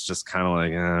half that's just kind of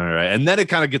like, all right. And then it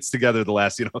kind of gets together the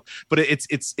last, but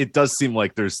it does seem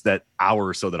like there's that hour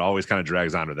or so that always kind of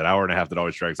drags on, or that hour and a half that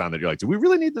always drags on, that you're like, do we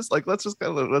really need this? Like, let's get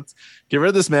rid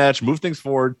of this match, move things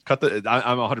forward, I'm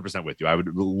 100% with you. I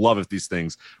would love if these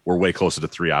things were way closer to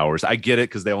 3 hours. I get it,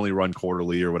 because they only run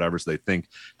quarterly or whatever, so they think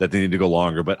that they need to go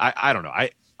longer. But I don't know.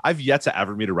 I've yet to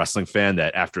ever meet a wrestling fan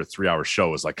that after a 3 hour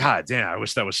show was like, God damn, I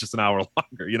wish that was just an hour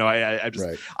longer.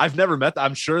 Right. I've never met them.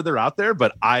 I'm sure they're out there,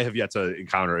 but I have yet to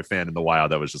encounter a fan in the wild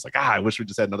that was just like, I wish we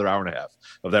just had another hour and a half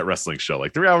of that wrestling show.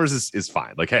 Like 3 hours is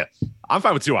fine. Like, hey, I'm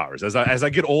fine with 2 hours. As I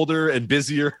get older and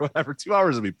busier, whatever, 2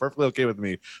 hours would be perfectly okay with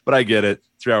me, but I get it.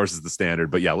 3 hours is the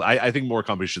standard. But yeah, I think more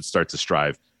companies should start to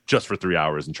strive just for 3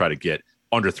 hours and try to get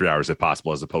under 3 hours if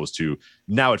possible, as opposed to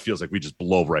now it feels like we just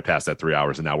blow right past that 3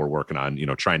 hours, and now we're working on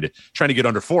trying to get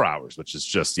under 4 hours, which is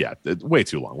just way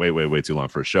too long, way too long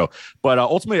for a show. But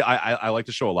ultimately, I like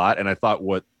the show a lot, and I thought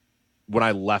when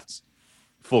I left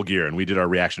Full Gear and we did our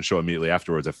reaction show immediately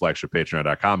afterwards at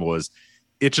flagshippatreon.com, was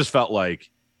it just felt like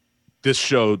this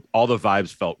show, all the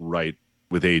vibes felt right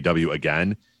with AEW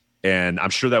again. And I'm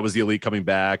sure that was the Elite coming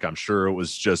back. I'm sure it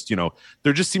was just,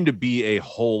 there just seemed to be a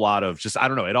whole lot of just, I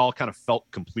don't know, it all kind of felt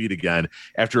complete again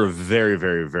after a very,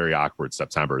 very, very awkward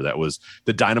September. That was,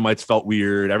 the Dynamites felt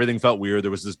weird. Everything felt weird. There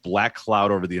was this black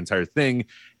cloud over the entire thing.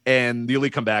 and the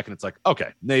Elite come back, and it's like,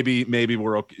 okay, maybe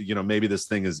we're okay, maybe this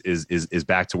thing is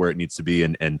back to where it needs to be,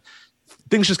 and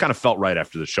things just kind of felt right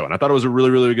after the show. And I thought it was a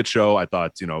really, really good show. I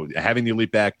thought, having the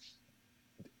Elite back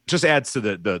just adds to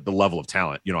the level of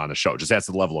talent, on the show, just adds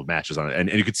to the level of matches on it. And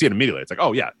you could see it immediately. It's like,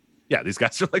 oh yeah, these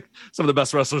guys are like some of the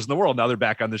best wrestlers in the world. Now they're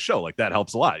back on the show. Like that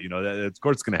helps a lot. Of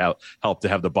course it's going to help to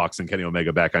have the Bucks and Kenny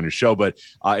Omega back on your show, but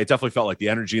it definitely felt like the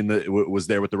energy was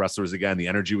there with the wrestlers again. The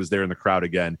energy was there in the crowd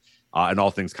again. And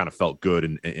all things kind of felt good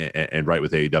and right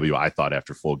with AEW, I thought,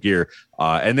 after Full Gear.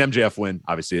 And the MJF win,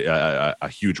 obviously a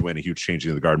huge win, a huge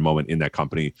changing of the guard moment in that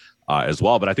company as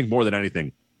well. But I think more than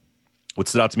anything, what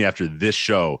stood out to me after this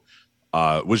show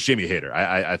was Jamie Hayter.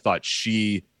 I thought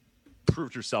she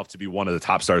proved herself to be one of the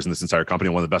top stars in this entire company,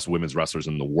 one of the best women's wrestlers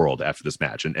in the world after this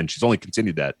match. And she's only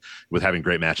continued that with having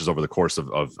great matches over the course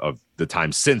of the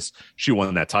time since she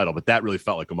won that title. But that really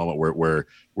felt like a moment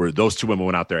where those two women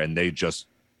went out there and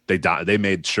they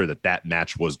made sure that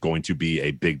match was going to be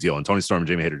a big deal. And Toni Storm and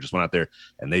Jamie Hayter just went out there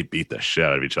and they beat the shit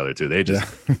out of each other too. They just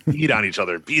beat on each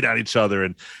other.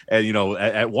 And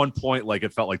at one point, like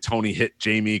it felt like Toni hit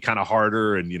Jamie kind of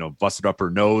harder and, busted up her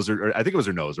nose or I think it was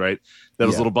her nose, right? That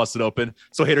was a little busted open.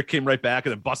 So Hayter came right back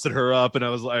and then busted her up. And I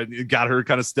was like, got her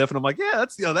kind of stiff. And I'm like, yeah,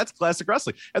 that's classic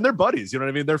wrestling. And they're buddies, you know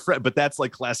what I mean? They're friends, but that's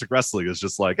like classic wrestling. It's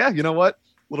just like, you know what?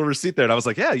 Little receipt there. And I was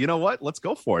like, yeah, you know what? Let's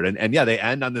go for it. And they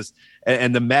end on this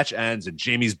and the match ends and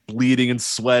Jamie's bleeding and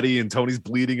sweaty and Tony's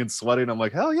bleeding and sweaty. And I'm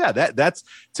like, hell yeah, that's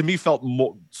to me felt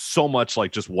so much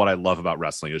like just what I love about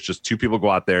wrestling. It's just two people go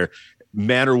out there,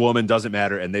 man or woman, doesn't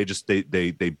matter. And they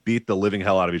beat the living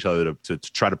hell out of each other to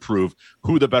try to prove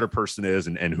who the better person is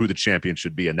and who the champion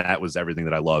should be. And that was everything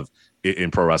that I love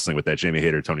in pro wrestling with that Jamie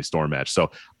Hayter, Toni Storm match.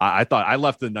 So I thought I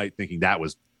left the night thinking that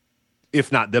was, if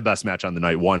not the best match on the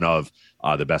night, one of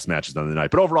the best matches on the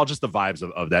night. But overall, just the vibes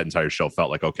of that entire show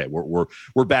felt like, okay,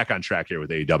 we're back on track here with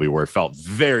AEW, where it felt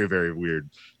very, very weird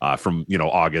from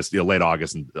August, late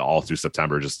August and all through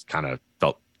September. Just kind of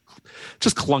felt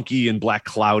just clunky and black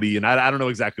cloudy, and I don't know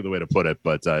exactly the way to put it,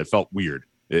 but it felt weird.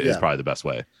 Is probably the best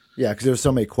way. Yeah, because there's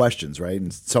so many questions, right,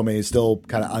 and so many still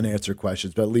kind of unanswered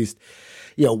questions. But at least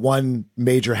one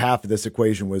major half of this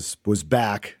equation was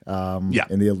back in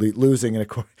the Elite losing, and of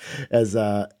course, as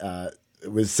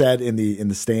it was said in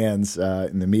the stands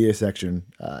in the media section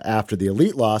after the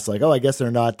Elite loss, like, oh, I guess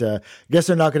they're not going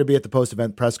to be at the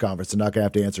post-event press conference. They're not going to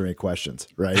have to answer any questions,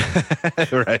 right?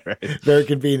 right. Very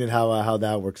convenient how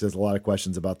that works. There's a lot of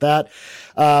questions about that.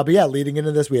 But yeah, leading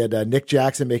into this, we had Nick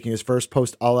Jackson making his first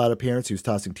post all-out appearance. He was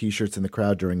tossing T-shirts in the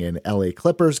crowd during an LA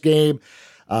Clippers game.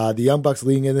 The Young Bucks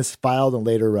leading in this filed and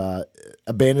later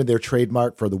abandoned their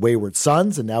trademark for the Wayward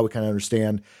Sons, and now we kind of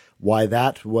understand why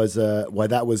that was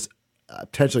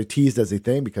potentially teased as a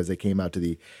thing, because they came out to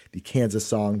the Kansas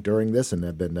song during this and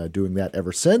have been doing that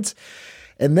ever since.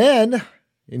 And then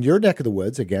in your neck of the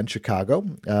woods, again, Chicago,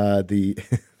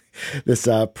 this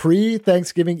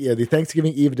pre-Thanksgiving, the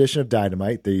Thanksgiving Eve edition of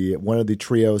Dynamite, one of the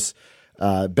trio's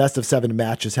best of 7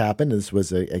 matches happened. This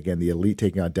was again the Elite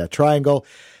taking on Death Triangle.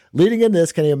 Leading in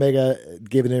this, Kenny Omega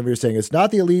gave an interview saying it's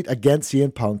not the Elite against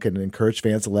CM Punk and encouraged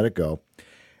fans to let it go.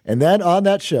 And then on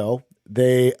that show,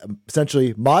 they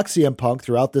essentially mocked CM Punk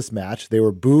throughout this match. They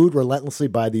were booed relentlessly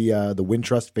by the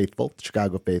Wintrust faithful, the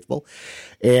Chicago faithful,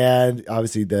 and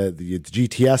obviously the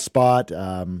GTS spot.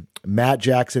 Matt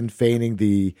Jackson feigning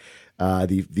the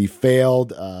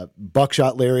failed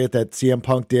buckshot lariat that CM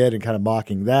Punk did and kind of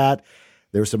mocking that.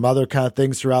 There were some other kind of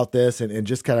things throughout this and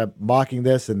just kind of mocking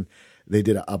this. And they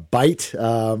did a bite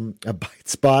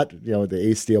spot, the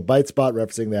Ace Steel bite spot,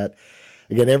 referencing that.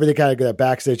 Again, everything kind of got that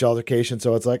backstage altercation.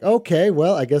 So it's like, okay,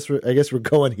 well, I guess we're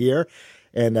going here.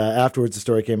 And afterwards, the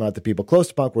story came out that people close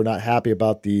to Punk were not happy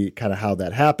about the kind of how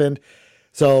that happened.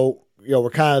 So we're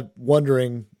kind of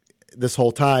wondering this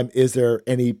whole time, is there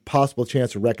any possible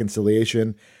chance of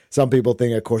reconciliation? Some people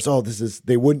think, of course,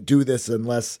 they wouldn't do this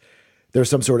unless there's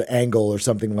some sort of angle or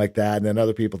something like that. And then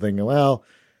other people thinking, well,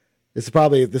 this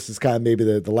is kind of maybe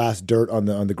the last dirt on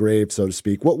the grave, so to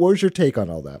speak. What was your take on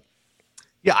all that?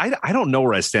 Yeah, I don't know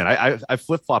where I stand. I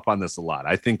flip-flop on this a lot.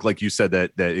 I think, like you said,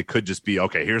 that it could just be,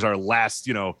 okay, here's our last,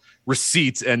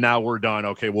 receipt, and now we're done.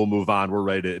 Okay, we'll move on. We're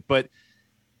ready to. But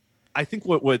I think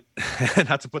what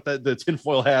not to put the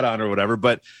tinfoil hat on or whatever,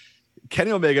 but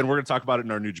Kenny Omega, and we're going to talk about it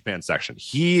in our New Japan section,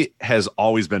 he has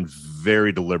always been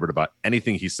very deliberate about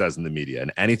anything he says in the media,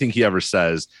 and anything he ever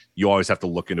says, you always have to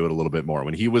look into it a little bit more.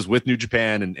 When he was with New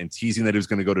Japan and teasing that he was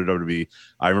going to go to WWE,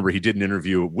 I remember he did an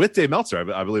interview with Dave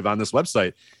Meltzer, I believe, on this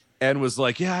website, and was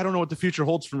like, yeah, I don't know what the future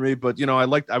holds for me, but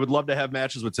I would love to have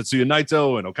matches with Tetsuya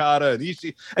Naito and Okada and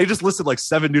Ishii. And he just listed like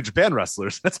 7 New Japan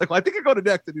wrestlers. That's like, well, I think I go to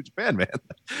next to New Japan, man.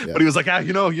 Yeah. But he was like,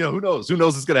 who knows? Who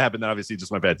knows it's going to happen? Then obviously he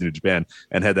just went back to New Japan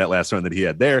and had that last run that he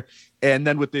had there. And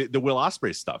then with the Will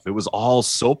Ospreay stuff, it was all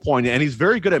so poignant. And he's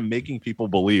very good at making people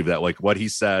believe that like what he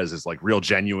says is like real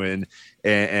genuine.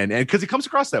 And because he comes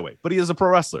across that way, but he is a pro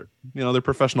wrestler. They're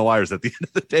professional liars at the end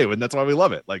of the day. And that's why we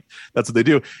love it. Like, that's what they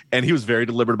do. And he was very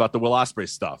deliberate about the Will Ospreay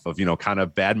stuff of, kind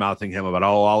of bad mouthing him about,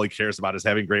 all he cares about is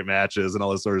having great matches and all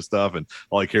this sort of stuff. And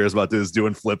all he cares about is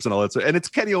doing flips and all that. And it's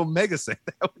Kenny Omega saying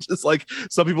that, which is like,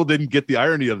 some people didn't get the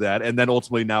irony of that. And then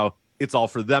ultimately now it's all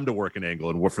for them to work an angle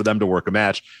and for them to work a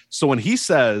match. So when he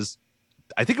says,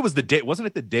 I think it was wasn't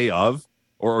it the day of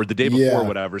or the day before,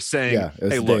 whatever, saying,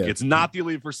 hey, look, it's not the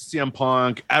Elite versus CM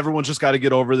Punk. Everyone's just got to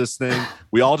get over this thing.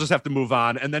 We all just have to move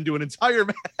on, and then do an entire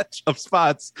match of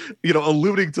spots,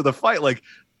 alluding to the fight. Like,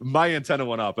 my antenna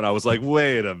went up and I was like,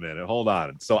 wait a minute, hold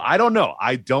on. So I don't know.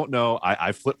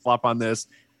 I flip flop on this.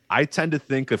 I tend to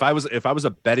think if I was a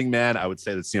betting man, I would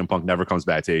say that CM Punk never comes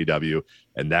back to AEW,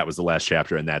 and that was the last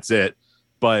chapter, and that's it.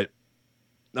 But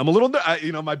I'm a little,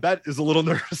 my bet is a little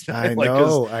nervous. I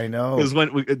know.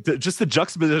 Because just the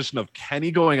juxtaposition of Kenny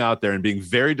going out there and being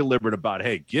very deliberate about,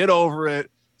 hey, get over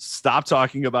it, stop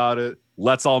talking about it,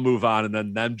 let's all move on, and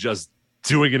then them just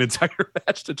doing an entire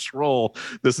match to troll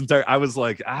this entire. I was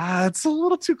like, it's a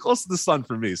little too close to the sun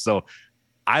for me. So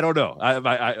I don't know. I'm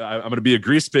going to be a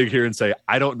grease pig here and say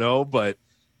I don't know, but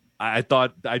I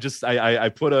thought I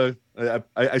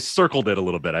circled it a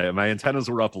little bit. My antennas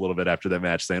were up a little bit after that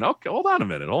match saying, okay, hold on a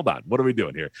minute. Hold on. What are we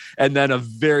doing here? And then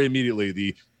very immediately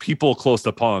the people close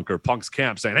to Punk or Punk's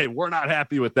camp saying, hey, we're not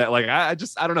happy with that. Like, I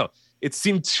don't know. It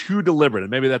seemed too deliberate, and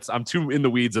maybe I'm too in the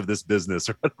weeds of this business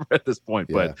or whatever at this point,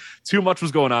 but too much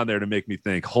was going on there to make me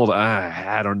think, hold on,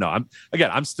 I don't know.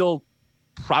 I'm still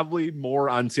probably more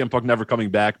on CM Punk never coming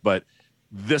back, but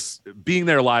this being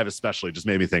there live especially just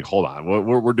made me think, hold on,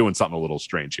 we're doing something a little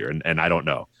strange here, and I don't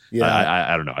know.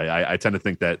 I don't know. I tend to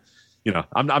think that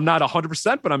I'm not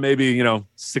 100%, but I'm maybe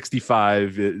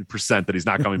 65% that he's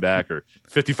not coming back, or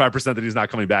 55% that he's not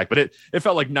coming back. But it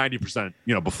felt like 90%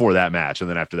 before that match, and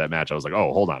then after that match I was like,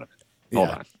 oh, hold on a minute, hold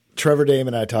on. Trevor Dame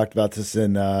and I talked about this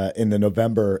in the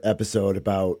November episode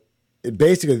about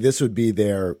basically this would be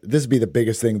the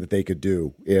biggest thing that they could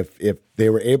do if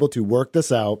they were able to work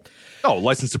this out. Oh,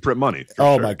 license to print money.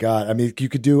 My God. I mean, you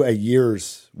could do a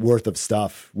year's worth of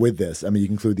stuff with this. I mean, you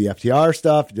can include the FTR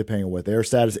stuff, depending on what their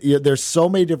status is. There's so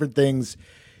many different things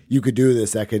you could do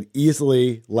this that could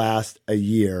easily last a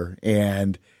year.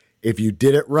 And if you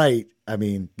did it right, I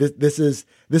mean, this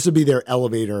would be their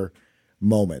elevator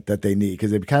moment that they need, because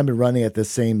they've kind of been running at the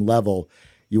same level.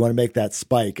 You want to make that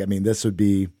spike. I mean, this would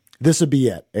be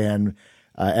it. And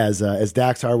as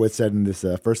Dax Harwood said in this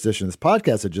first edition of this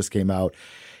podcast that just came out,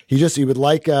 he would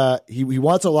like he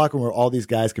wants a locker room where all these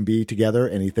guys can be together,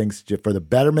 and he thinks for the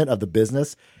betterment of the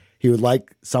business, he would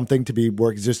like something to be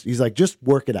work. He's like, just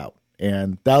work it out,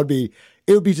 and it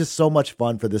would be just so much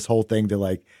fun for this whole thing to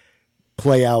like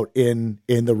play out in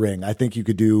the ring. I think you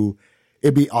could do.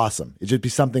 It'd be awesome. It'd just be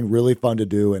something really fun to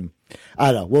do, and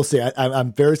I don't know. We'll see.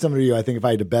 I'm very similar to you. I think if I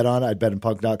had to bet on it, I'd bet on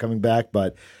Punk not coming back,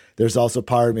 but there's also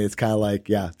part of me, it's kind of like,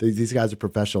 these guys are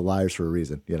professional liars for a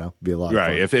reason, be a lot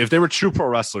right. of fun. If they were true pro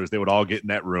wrestlers, they would all get in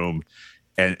that room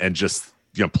and just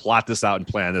plot this out and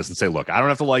plan this and say, look, I don't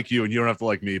have to like you and you don't have to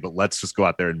like me, but let's just go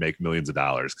out there and make millions of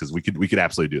dollars, because we could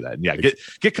absolutely do that. And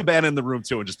get Cabana in the room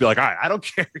too and just be like, all right, I don't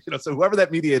care. So whoever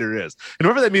that mediator is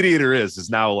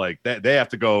now like that, they have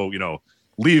to go,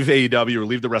 leave AEW or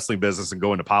leave the wrestling business and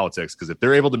go into politics, because if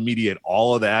they're able to mediate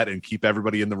all of that and keep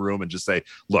everybody in the room and just say,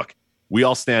 look, we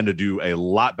all stand to do a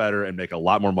lot better and make a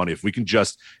lot more money if we can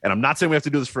just, and I'm not saying we have to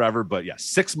do this forever, but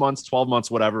 6 months, 12 months,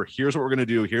 whatever, here's what we're going to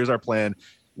do. Here's our plan.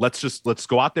 Let's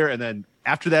go out there. And then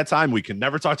after that time, we can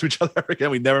never talk to each other ever again.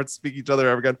 We never have to speak to each other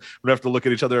ever again. We don't have to look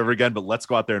at each other ever again, but let's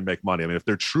go out there and make money. I mean, if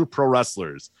they're true pro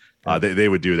wrestlers, they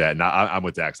would do that. And I'm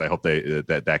with Dax. I hope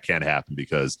that can happen,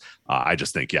 because I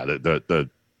just think,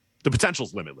 the potential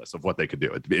is limitless of what they could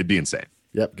do. It'd be insane.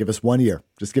 Yep. Give us 1 year.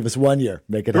 Just give us 1 year.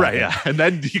 Make it happen. Right. Yeah. And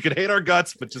then you can hate our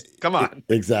guts, but just come on.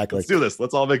 Exactly. Let's do this.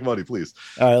 Let's all make money, please.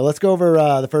 All right. Let's go over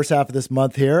the first half of this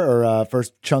month here, or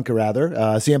first chunk rather.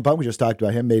 CM Punk, we just talked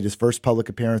about him, made his first public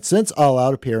appearance since All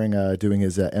Out, appearing, doing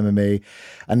his MMA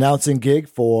announcing gig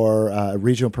for a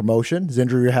regional promotion. His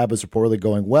injury rehab was reportedly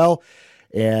going well.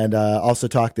 And also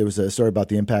there was a story about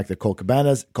the impact of Colt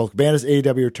Cabana's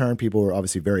AEW return. People were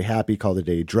obviously very happy, called it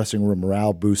a dressing room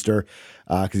morale booster,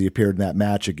 because he appeared in that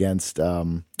match against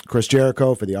Chris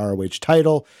Jericho for the ROH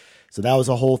title. So that was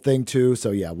a whole thing too. So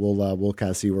yeah, we'll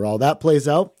kind of see where all that plays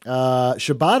out.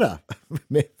 Shibata,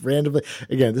 randomly,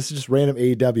 again, this is just random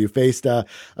AEW,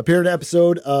 appeared in an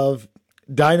episode of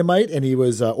Dynamite, and he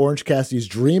was Orange Cassidy's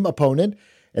dream opponent.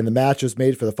 And the match was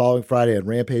made for the following Friday at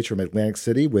Rampage from Atlantic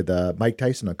City with Mike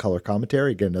Tyson on color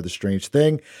commentary. Again, another strange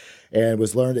thing. And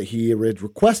was learned that he had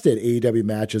requested AEW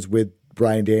matches with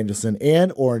Bryan Danielson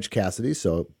and Orange Cassidy.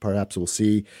 So perhaps we'll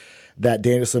see that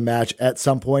Danielson match at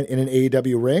some point in an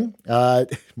AEW ring.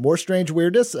 More strange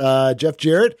weirdness. Jeff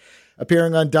Jarrett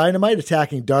appearing on Dynamite,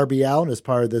 attacking Darby Allin as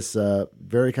part of this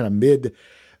very kind of mid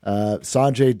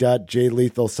Sanjay Dutt, Jay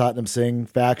Lethal, Satnam Singh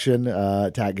faction.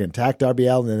 Attack Darby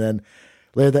Allin, and then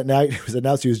later that night, it was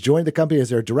announced he was joining the company as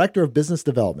their director of business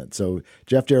development. So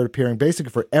Jeff Jarrett appearing basically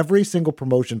for every single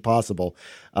promotion possible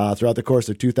throughout the course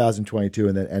of 2022,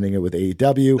 and then ending it with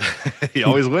AEW. He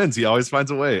always wins. He always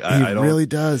finds a way. He really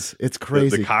does. It's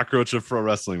crazy. The cockroach of pro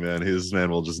wrestling, man. His man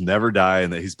will just never die,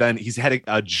 and that he's had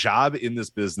a job in this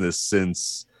business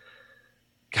since.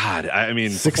 God, I mean,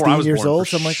 16 years old,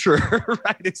 something like sure,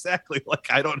 right? Exactly. Like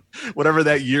whatever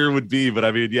that year would be, but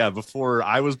I mean, yeah, before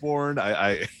I was born,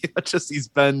 he's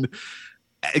been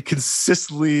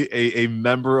consistently a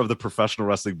member of the professional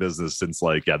wrestling business since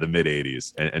the mid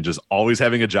 '80s, and just always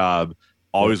having a job,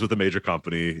 always with a major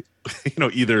company,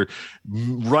 either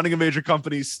running a major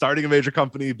company, starting a major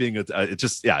company, being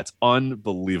it's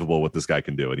unbelievable what this guy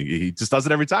can do. And he just does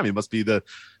it every time. He must be the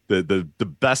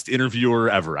best interviewer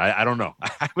ever. I don't know.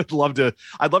 I'd love to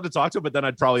talk to him, but then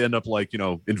I'd probably end up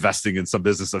investing in some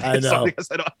business of his.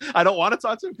 I don't want to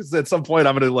talk to him because at some point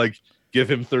I'm going to give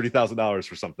him $30,000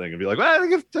 for something and be like, well, I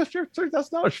give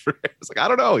 $30,000 for it. It's I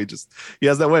don't know. He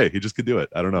has that way. He just could do it.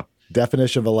 I don't know.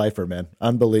 Definition of a lifer, man.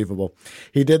 Unbelievable.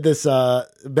 He did this, had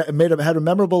a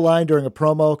memorable line during a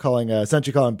promo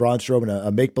essentially calling Braun Strowman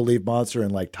a make-believe monster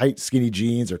in tight skinny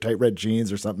jeans or tight red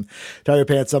jeans or something, tighter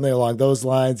pants, something along those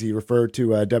lines. He referred to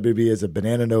WB as a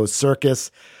banana nose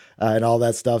circus. And all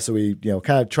that stuff. So we,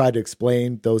 kind of tried to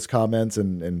explain those comments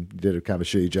and did a kind of a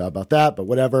shitty job about that, but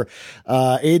whatever.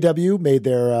 AEW made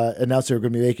announced they were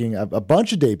going to be making a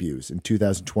bunch of debuts in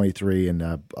 2023 in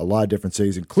a lot of different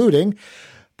cities, including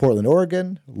Portland,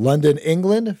 Oregon, London,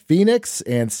 England, Phoenix,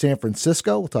 and San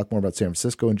Francisco. We'll talk more about San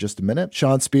Francisco in just a minute.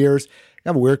 Sean Spears, I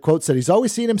have a weird quote, said he's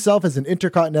always seen himself as an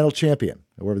intercontinental champion.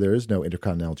 However, there is no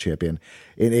intercontinental champion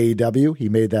in AEW. He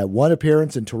made that one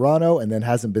appearance in Toronto and then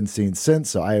hasn't been seen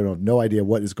since, so I have no idea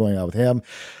what is going on with him.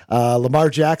 Lamar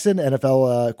Jackson,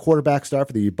 NFL quarterback star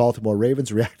for the Baltimore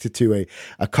Ravens, reacted to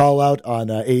a call-out on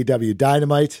AEW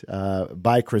Dynamite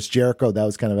by Chris Jericho. That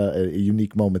was kind of a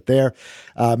unique moment there.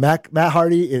 Matt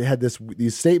Hardy had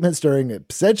these statements during,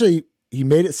 essentially, he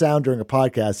made it sound during a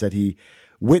podcast that he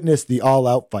witnessed the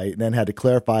all-out fight and then had to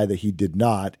clarify that he did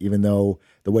not, even though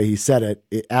the way he said it,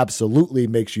 it absolutely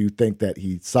makes you think that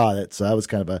he saw it. So that was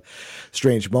kind of a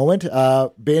strange moment.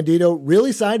 Bandito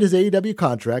really signed his AEW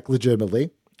contract legitimately.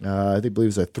 I believe it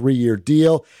was a 3-year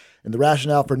deal. And the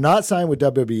rationale for not signing with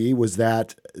WWE was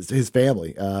that his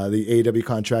family, the AEW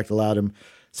contract allowed him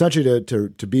essentially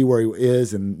to be where he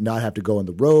is and not have to go on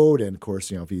the road. And of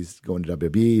course, if he's going to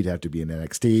WWE, he'd have to be in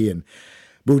NXT and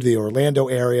moved to the Orlando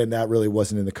area, and that really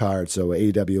wasn't in the cards. So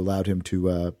AEW allowed him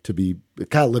to be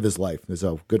kind of live his life.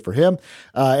 So good for him.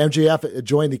 MJF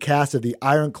joined the cast of the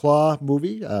Iron Claw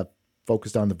movie,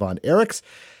 focused on the Von Erichs.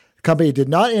 The company did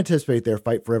not anticipate their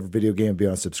Fight Forever video game would be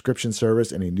on a subscription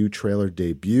service, and a new trailer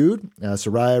debuted.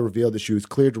 Saraya revealed that she was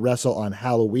cleared to wrestle on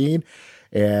Halloween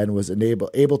and was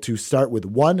able to start with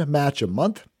one match a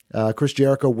month. Chris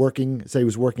Jericho said he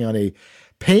was working on a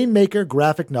Painmaker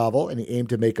graphic novel, and he aimed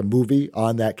to make a movie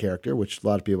on that character, which a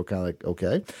lot of people kind of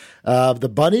okay. The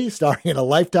Bunny, starring in a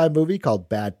Lifetime movie called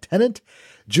Bad Tenant.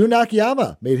 Jun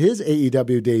Akiyama made his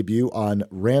AEW debut on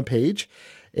Rampage,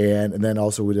 and then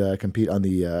also would compete on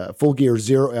the Full Gear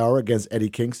 0 Hour against Eddie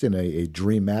Kingston, a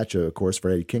dream match, of course, for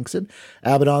Eddie Kingston.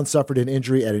 Abaddon suffered an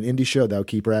injury at an indie show that would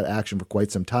keep her out of action for quite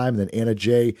some time. And then Anna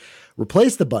Jay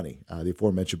replaced the Bunny, the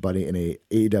aforementioned Bunny, in a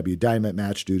AEW Dynamite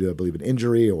match due to, I believe, an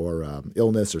injury or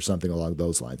illness or something along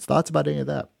those lines. Thoughts about any of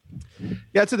that?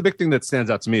 Yeah, it's the big thing that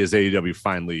stands out to me is AEW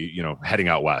finally, heading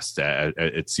out west.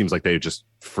 It seems like they just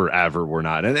forever were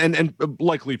not, and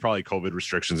likely probably COVID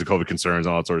restrictions and COVID concerns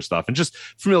and all that sort of stuff, and just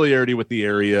familiarity with the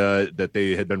area that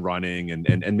they had been running,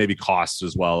 and maybe costs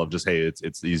as well of just, hey,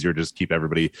 it's easier to just keep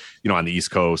everybody on the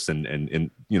East Coast and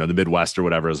the Midwest or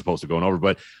whatever, as opposed to going over.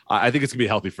 But I think it's gonna be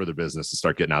healthy for their business to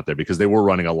start getting out there, because they were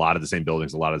running a lot of the same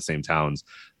buildings, a lot of the same towns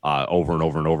over and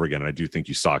over and over again. And I do think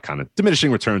you saw kind of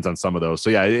diminishing returns on some of those. So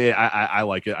yeah, I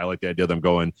like it. I like the idea of them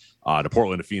going to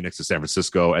Portland, to Phoenix, to San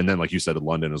Francisco, and then, like you said, to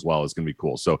London as well is going to be cool.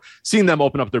 cool. So seeing them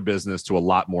open up their business to a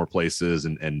lot more places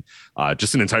and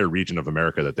just an entire region of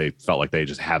America that they felt like they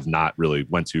just have not really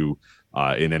went to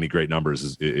in any great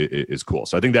numbers is cool.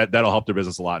 So I think that'll help their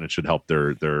business a lot, and it should help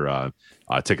their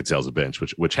ticket sales a bunch,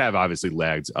 which have obviously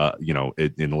lagged,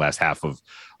 in the last half of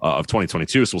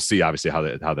 2022. So we'll see obviously how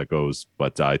that goes,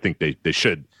 but I think they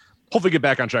should hopefully get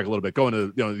back on track a little bit, going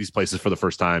to these places for the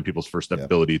first time, people's first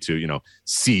ability to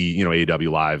see AEW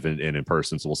live and in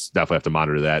person. So we'll definitely have to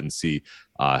monitor that and see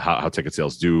how ticket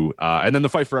sales do. And then the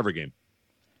Fight Forever game.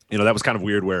 That was kind of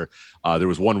weird where there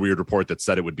was one weird report that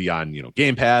said it would be on,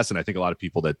 Game Pass. And I think a lot of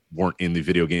people that weren't in the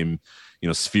video game,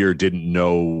 sphere didn't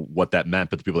know what that meant.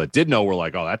 But the people that did know were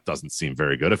like, oh, that doesn't seem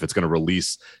very good. If it's going to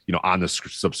release, on the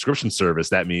subscription service,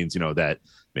 that means, that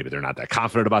maybe they're not that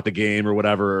confident about the game or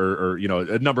whatever, or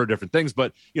a number of different things.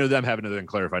 But, them having to then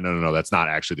clarify, no, that's not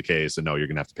actually the case. And no, you're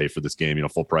going to have to pay for this game,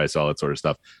 full price, all that sort of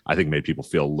stuff, I think made people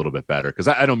feel a little bit better. Because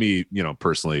I know me,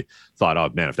 personally thought,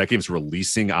 oh, man, if that game's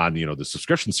releasing on, the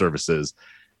subscription services,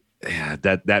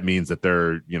 that means that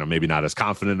they're maybe not as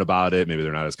confident about it. Maybe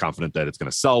they're not as confident that it's going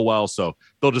to sell well, so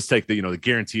they'll just take the the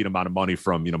guaranteed amount of money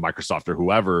from Microsoft or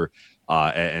whoever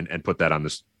and put that on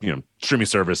this streaming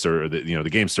service or the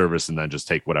game service, and then just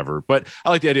take whatever. But I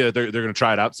like the idea that they're going to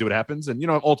try it out, see what happens, and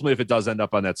ultimately if it does end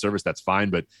up on that service, that's fine,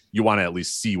 but you want to at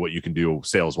least see what you can do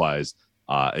sales wise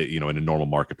in a normal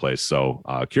marketplace. So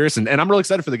curious, and I'm really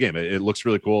excited for the game. It looks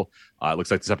really cool. It looks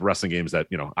like the type of wrestling games that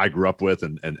I grew up with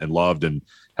and loved and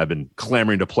have been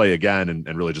clamoring to play again,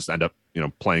 and really just end up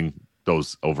playing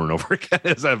those over and over again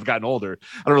as I've gotten older.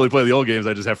 I don't really play the old games.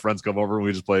 I just have friends come over and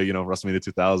we just play WrestleMania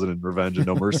 2000 and Revenge and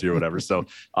No Mercy or whatever. So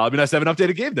it'd be nice to have an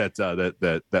updated game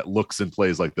that looks and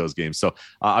plays like those games. So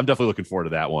I'm definitely looking forward to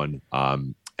that one.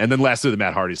 And then lastly, the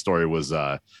Matt Hardy story was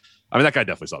that guy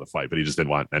definitely saw the fight, but he just didn't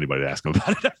want anybody to ask him about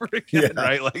it ever again,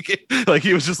 right? Like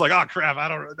he was just like, oh crap,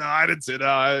 I didn't see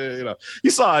it. He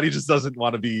saw it. He just doesn't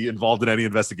want to be involved in any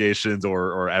investigations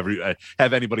or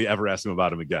have anybody ever ask him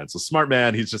about him again. So smart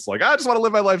man. He's just like, I just want to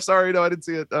live my life. Sorry, no, I didn't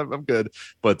see it. I'm good.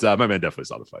 But my man definitely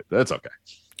saw the fight. That's okay.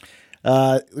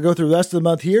 We'll go through the rest of the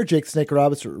month here. Jake Snake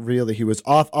Roberts revealed that he was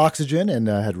off oxygen and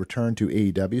had returned to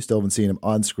AEW. Still haven't seen him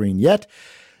on screen yet.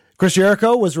 Chris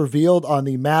Jericho was revealed on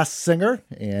The Masked Singer,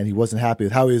 and he wasn't happy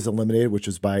with how he was eliminated, which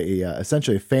was by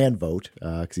essentially a fan vote,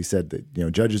 because he said that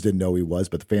judges didn't know who he was,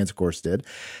 but the fans, of course, did,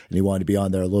 and he wanted to be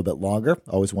on there a little bit longer.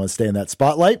 Always wanted to stay in that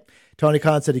spotlight. Tony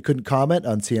Khan said he couldn't comment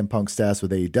on CM Punk's status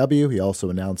with AEW. He also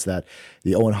announced that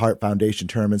the Owen Hart Foundation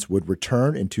tournaments would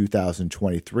return in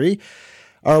 2023.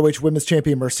 ROH Women's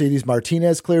Champion Mercedes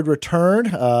Martinez cleared return,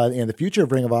 and the future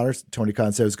of Ring of Honor, Tony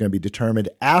Khan said, was going to be determined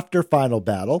after Final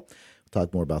Battle.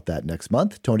 Talk more about that next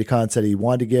month. Tony Khan said he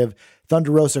wanted to give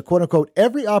Thunder Rosa, quote unquote,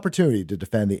 every opportunity to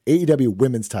defend the AEW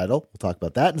women's title. We'll talk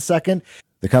about that in a second.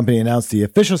 The company announced the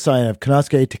official signing of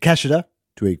Konosuke Takeshita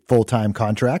to a full-time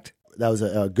contract. That was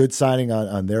a good signing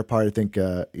on their part. I think,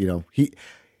 I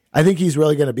think he's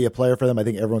really going to be a player for them. I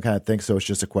think everyone kind of thinks so. It's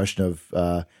just a question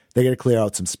of they got to clear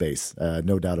out some space.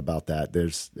 No doubt about that.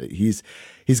 He's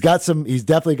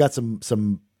definitely got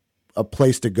a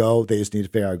place to go. They just need to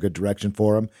figure out a good direction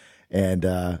for him. And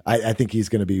I think he's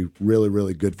going to be really,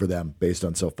 really good for them based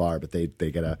on so far. But they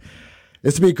got to.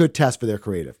 This will be a good test for their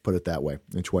creative, put it that way,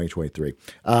 in 2023.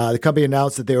 The company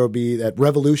announced that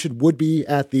Revolution would be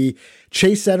at the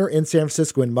Chase Center in San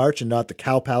Francisco in March and not the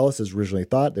Cow Palace as originally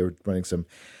thought. They were running some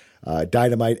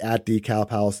Dynamite at the Cow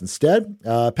Palace instead.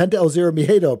 Penta El Zero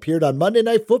Miedo appeared on Monday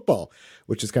Night Football,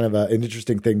 which is kind of an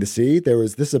interesting thing to see.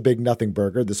 This is a big nothing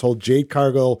burger. This whole Jade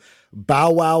Cargill Bow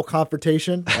Wow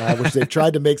confrontation, which they've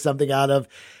tried to make something out of,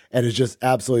 and it's just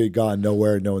absolutely gone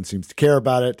nowhere. No one seems to care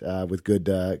about it with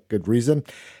good reason.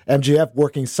 MJF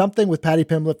working something with Patty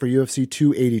Pimblett for UFC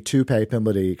 282. Patty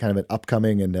Pimblett, kind of an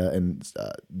upcoming and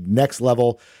next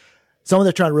level. Someone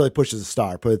they're trying to really push as a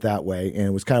star, put it that way,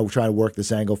 and was kind of trying to work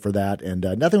this angle for that. And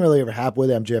nothing really ever happened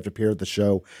with it. MJF appeared at the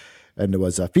show and it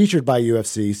was featured by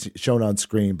UFC, shown on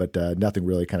screen, but nothing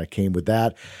really kind of came with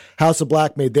that. House of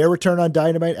Black made their return on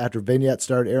Dynamite after Vignette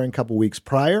started airing a couple weeks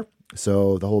prior.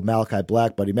 So the whole Malachi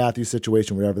Black, Buddy Matthews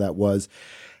situation, whatever that was,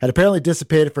 had apparently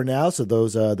dissipated for now. So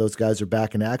those guys are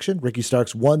back in action. Ricky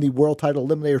Starks won the World Title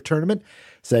Eliminator Tournament,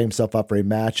 setting himself up for a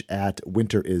match at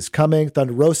Winter is Coming.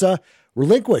 Thunder Rosa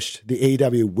relinquished the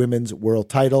AEW Women's World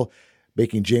Title,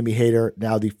 making Jamie Hayter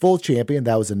now the full champion.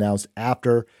 That was announced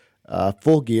after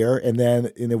Full Gear. And then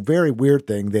in a very weird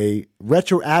thing, they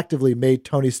retroactively made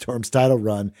Toni Storm's title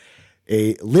run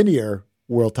a linear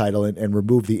world title and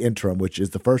removed the interim, which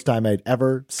is the first time I'd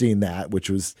ever seen that, which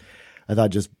was, I thought,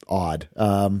 just odd.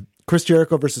 Chris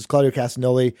Jericho versus Claudio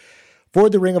Castagnoli For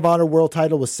the Ring of Honor World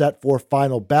title was set for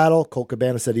Final Battle. Colt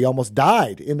Cabana said he almost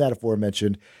died in that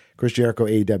aforementioned Chris Jericho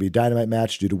AEW Dynamite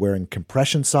match due to wearing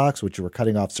compression socks, which were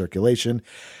cutting off circulation.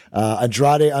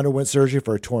 Andrade underwent surgery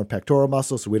for a torn pectoral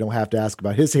muscle, so we don't have to ask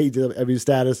about his AEW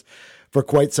status for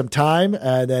quite some time.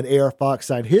 And then AR Fox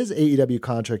signed his AEW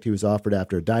contract he was offered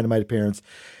after a Dynamite appearance.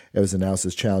 It was announced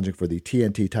as challenging for the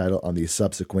TNT title on the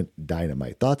subsequent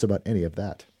Dynamite. Thoughts about any of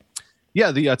that?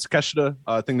 Yeah, the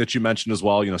Takeshita thing that you mentioned as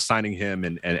well, signing him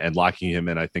and locking him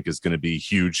in, I think is going to be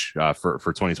huge for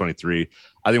 2023.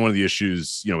 I think one of the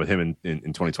issues, with him in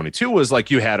 2022 was like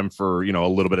you had him for, a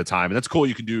little bit of time, and that's cool.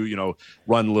 You can do,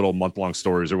 run little month-long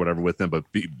stories or whatever with him,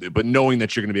 but knowing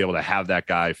that you're going to be able to have that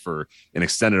guy for an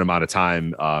extended amount of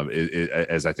time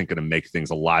is I think going to make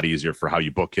things a lot easier for how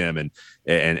you book him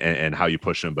and how you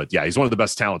push him. But yeah, he's one of the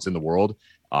best talents in the world.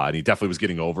 And he definitely was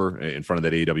getting over in front of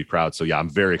that AEW crowd. So yeah, I'm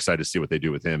very excited to see what they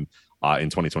do with him in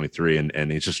 2023. And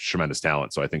he's just tremendous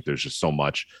talent. So I think there's just so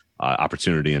much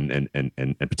opportunity and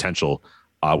potential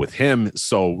with him.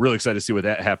 So really excited to see what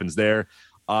that happens there.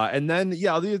 And then the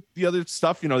other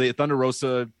stuff, the Thunder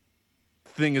Rosa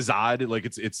thing is odd. Like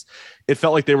it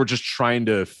felt like they were just trying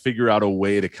to figure out a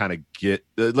way to kind of get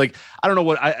I don't know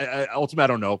what ultimately I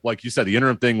don't know. Like you said, the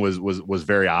interim thing was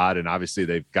very odd, and obviously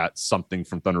they've got something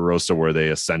from Thunder Rosa where they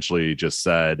essentially just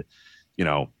said,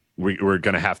 we're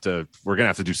gonna have to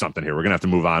do something here. We're gonna have to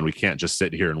move on. We can't just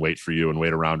sit here and wait for you and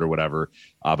wait around or whatever.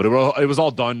 But it was all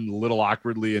done a little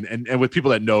awkwardly, and with people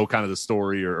that know kind of the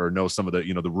story or know some of the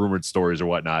the rumored stories or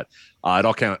whatnot. It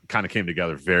all kind of came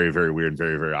together very, very weird and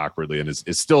very, very awkwardly, and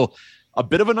is still a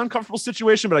bit of an uncomfortable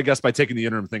situation. But I guess by taking the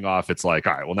interim thing off, it's like,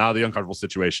 all right, well, now the uncomfortable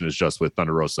situation is just with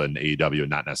Thunder Rosa and AEW and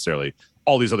not necessarily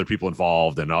all these other people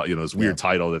involved and this weird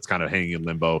title that's kind of hanging in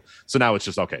limbo. So now it's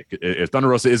just, okay, if Thunder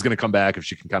Rosa is going to come back, if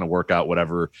she can kind of work out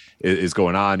whatever is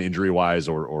going on injury wise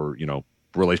or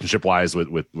relationship wise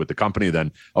with the company,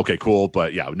 then okay, cool.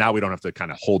 But yeah, now we don't have to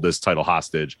kind of hold this title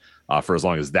hostage for as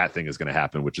long as that thing is going to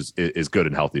happen, which is good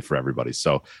and healthy for everybody.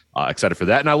 So excited for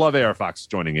that. And I love AR Fox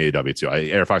joining AEW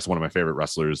too. AR Fox is one of my favorite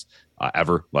wrestlers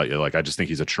ever. Like I just think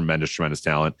he's a tremendous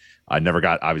talent. I never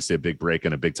got obviously a big break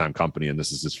in a big time company, and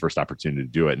this is his first opportunity to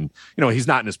do it. And he's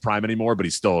not in his prime anymore, but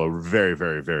he's still a very,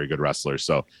 very, very good wrestler.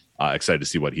 So excited to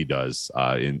see what he does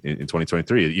in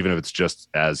 2023, even if it's just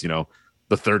as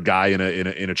the third guy in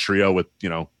a trio with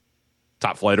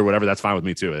Top Flight or whatever. That's fine with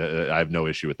me too. I have no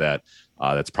issue with that.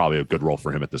 That's probably a good role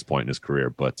for him at this point in his career.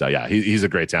 But yeah, he's a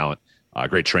great talent,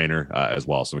 great trainer as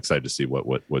well. So I'm excited to see what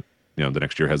the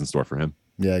next year has in store for him.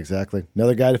 Yeah, exactly.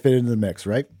 Another guy to fit into the mix,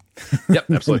 right? Yep,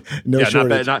 absolutely. No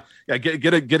shortage.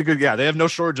 Get a good. Yeah, they have no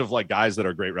shortage of like guys that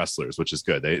are great wrestlers, which is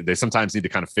good. They sometimes need to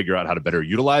kind of figure out how to better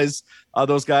utilize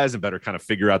those guys and better kind of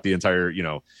figure out the entire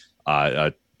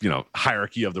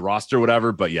hierarchy of the roster,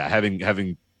 whatever. But yeah,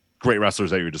 having great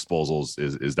wrestlers at your disposals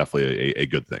is definitely a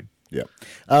good thing. Yeah.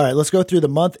 All right, let's go through the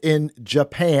month in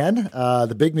Japan.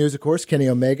 The big news, of course, Kenny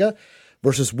Omega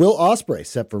versus Will Ospreay,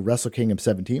 set for Wrestle Kingdom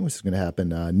 17, which is going to happen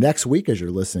next week as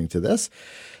you're listening to this.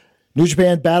 New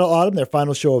Japan Battle Autumn, their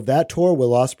final show of that tour. Will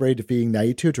Ospreay defeating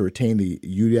Naito to retain the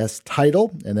US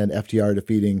title, and then FTR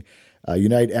defeating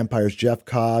United Empire's Jeff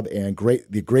Cobb and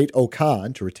the Great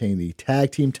Okan to retain the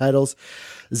tag team titles.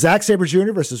 Zack Sabre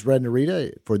Jr. versus Red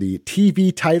Narita for the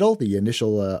TV title, the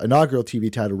inaugural TV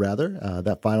title, rather.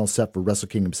 That final set for Wrestle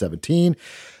Kingdom 17.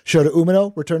 Shota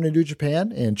Umino returned to New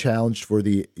Japan and challenged for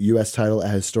the U.S. title at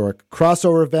a historic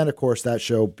crossover event. Of course, that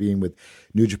show being with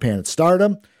New Japan at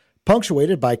Stardom.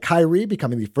 Punctuated by Kairi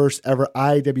becoming the first ever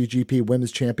IWGP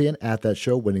Women's Champion at that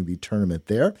show, winning the tournament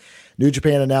there. New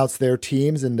Japan announced their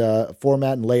teams and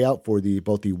format and layout for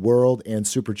both the World and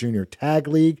Super Junior Tag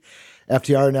League.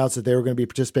 FTR announced that they were going to be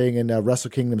participating in Wrestle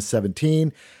Kingdom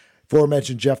 17.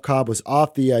 Aforementioned Jeff Cobb was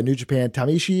off the New Japan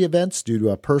Tamishi events due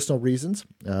to personal reasons.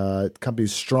 The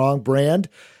company's Strong brand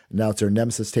announced their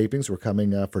Nemesis tapings were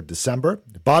coming for December.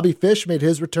 Bobby Fish made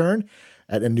his return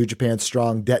at a New Japan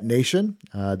Strong Detonation.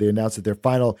 They announced that their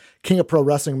final King of Pro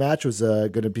Wrestling match was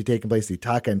going to be taking place at the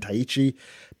Taka and Taichi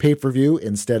pay-per-view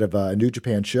instead of a New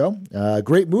Japan show.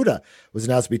 Great Muta was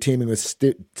announced to be teaming with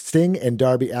Sting and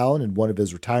Darby Allin in one of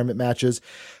his retirement matches.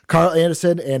 Carl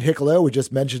Anderson and Hikuleo, we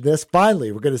just mentioned this.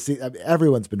 Finally, we're going to see,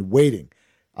 everyone's been waiting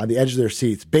on the edge of their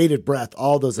seats, bated breath,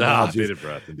 all those analogies. Bated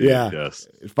breath, indeed. Yeah, yes.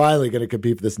 Finally going to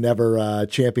compete for this never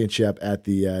championship at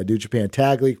the New Japan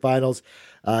Tag League Finals.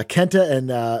 Kenta and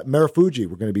Marufuji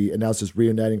were going to be announced as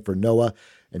reuniting for Noah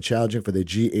and challenging for the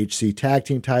GHC Tag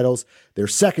Team titles. Their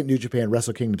second New Japan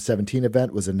Wrestle Kingdom 17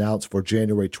 event was announced for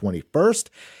January 21st.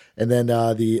 And then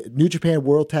the New Japan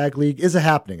World Tag League is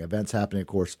happening. Events happening, of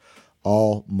course,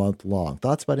 all month long.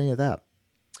 Thoughts about any of that?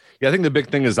 Yeah, I think the big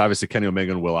thing is obviously Kenny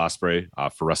Omega and Will Ospreay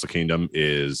for Wrestle Kingdom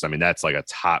is, I mean, that's like a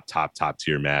top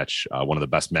tier match. One of the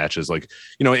best matches, like,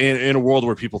 you know, in a world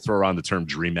where people throw around the term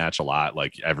dream match a lot,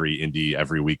 like every indie,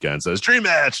 every weekend says dream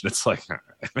match. And it's like,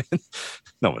 I mean,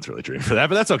 no one's really dreaming for that,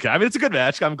 but that's okay. I mean, it's a good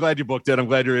match. I'm glad you booked it. I'm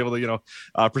glad you're able to, you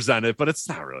know, present it, but it's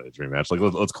not really a dream match. Like,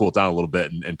 let's cool it down a little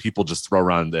bit. And people just throw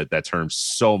around that term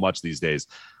so much these days.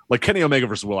 Like Kenny Omega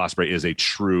versus Will Ospreay is a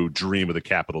true dream with a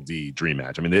capital D dream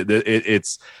match. I mean,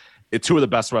 it's two of the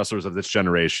best wrestlers of this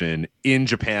generation in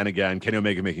Japan again. Kenny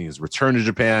Omega making his return to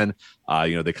Japan.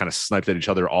 You know, they kind of sniped at each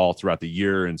other all throughout the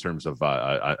year in terms of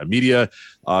media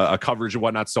coverage and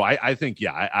whatnot. So I think,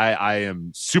 yeah, I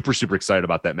am super excited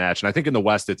about that match. And I think in the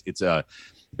West, it's a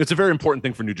very important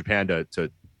thing for New Japan to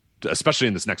especially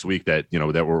in this next week that, you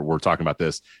know, that we're talking about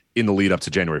this in the lead up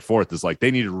to January 4th, is like they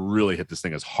need to really hit this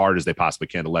thing as hard as they possibly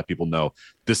can to let people know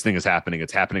this thing is happening.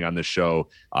 It's happening on this show.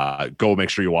 Go make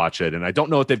sure you watch it. And I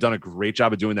don't know if they've done a great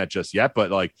job of doing that just yet,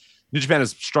 but like New Japan has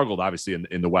struggled obviously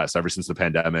in the West ever since the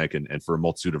pandemic and for a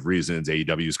multitude of reasons,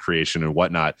 AEW's creation and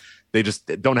whatnot. They just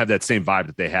don't have that same vibe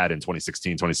that they had in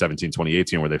 2016, 2017,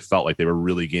 2018, where they felt like they were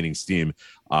really gaining steam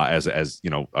as you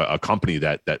know, a company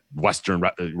that Western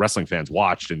wrestling fans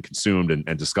watched and consumed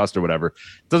and discussed or whatever.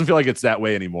 It doesn't feel like it's that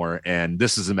way anymore. And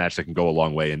this is a match that can go a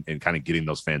long way in kind of getting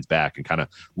those fans back and kind of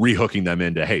rehooking them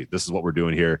into, hey, this is what we're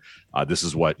doing here. This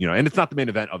is what, you know, and it's not the main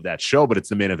event of that show, but it's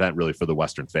the main event really for the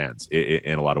Western fans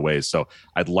in a lot of ways. So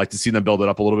I'd like to see them build it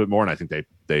up a little bit more. And I think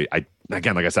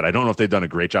again, like I said, I don't know if they've done a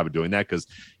great job of doing that, because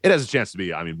it has a chance to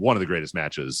be, I mean, one of the greatest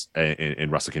matches in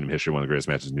Wrestle Kingdom history, one of the greatest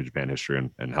matches in New Japan history,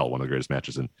 and hell, one of the greatest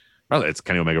matches in, rather, it's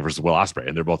Kenny Omega versus Will Ospreay,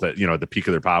 and they're both at, you know, at the peak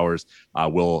of their powers.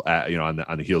 Will, you know,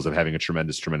 on the heels of having a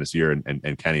tremendous year,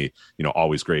 and Kenny, you know,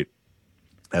 always great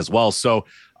as well. So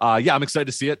yeah, I'm excited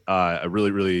to see it. I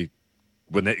really,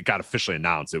 when it got officially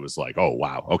announced, it was like, oh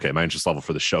wow, okay, my interest level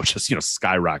for the show just, you know,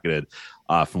 skyrocketed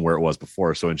from where it was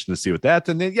before. So interesting to see with that.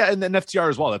 And then, yeah, and then FTR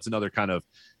as well. That's another kind of,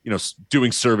 you know,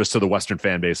 doing service to the Western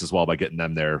fan base as well by getting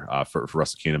them there for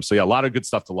Wrestle Kingdom. So yeah, a lot of good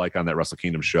stuff to like on that Wrestle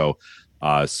Kingdom show.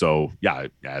 So yeah,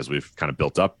 as we've kind of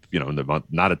built up, you know, in the month,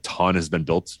 not a ton has been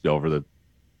built over the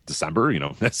December, you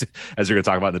know, as you're going to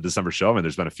talk about in the December show. I mean,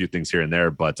 there's been a few things here and there,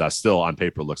 but still on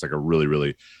paper, it looks like a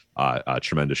really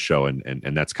tremendous show.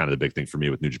 And that's kind of the big thing for me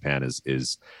with New Japan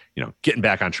is, you know, getting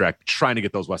back on track, trying to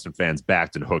get those Western fans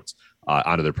backed and hooked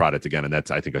onto their product again. And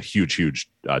that's, I think, a huge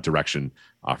direction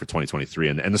for 2023.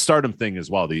 And the Stardom thing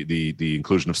as well, the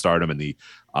inclusion of Stardom and the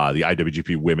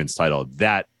IWGP Women's title,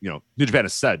 that, you know, New Japan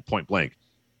has said point blank,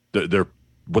 they're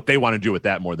what they want to do with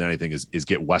that more than anything is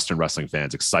get Western wrestling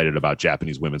fans excited about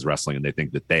Japanese women's wrestling. And they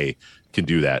think that they can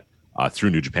do that through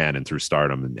New Japan and through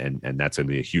Stardom. And that's going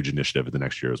to be a huge initiative in the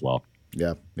next year as well.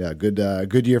 Yeah.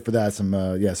 Good year for that.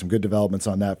 Some good developments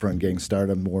on that front, getting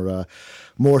Stardom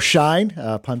more shine,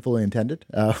 pun fully intended.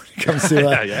 When it comes to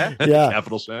yeah,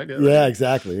 capital shine. Yeah,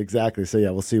 exactly. So yeah,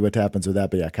 we'll see what happens with that.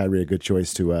 But yeah, Kyrie, a good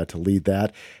choice to lead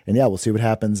that. And yeah, we'll see what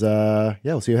happens.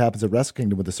 We'll see what happens at Wrestle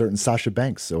Kingdom with a certain Sasha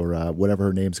Banks or whatever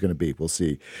her name's going to be. We'll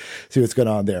see what's going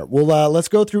on there. Well, let's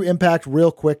go through Impact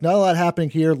real quick. Not a lot happening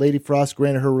here. Lady Frost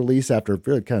granted her release after a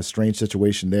really kind of strange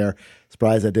situation there.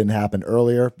 Surprised that didn't happen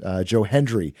earlier. Joe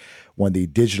Hendry won the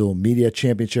Digital Media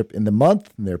Championship in the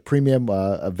month, their premium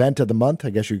event of the month, I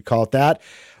guess you could call it that.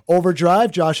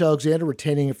 Overdrive, Josh Alexander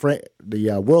retaining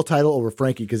the world title over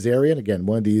Frankie Kazarian. Again,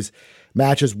 one of these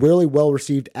matches really well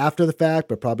received after the fact,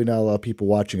 but probably not a lot of people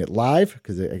watching it live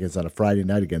because it's on a Friday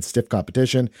night against stiff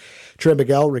competition. Trey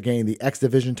Miguel regaining the X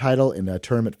Division title in a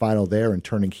tournament final there and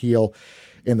turning heel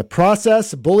in the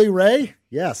process. Bully Ray,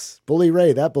 yes, Bully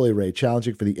Ray,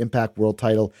 challenging for the Impact World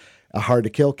title. Hard to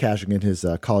Kill, cashing in his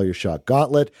Collier Shot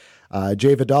Gauntlet.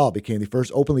 Jay Vidal became the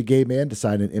first openly gay man to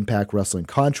sign an Impact Wrestling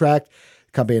contract.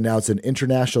 The company announced an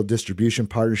international distribution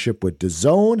partnership with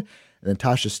DAZN. And then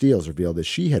Tasha Steelz revealed that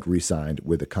she had re-signed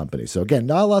with the company. So again,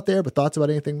 not a lot there, but thoughts about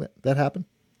anything that happened?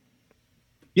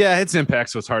 Yeah, it's Impact,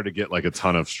 so it's hard to get like a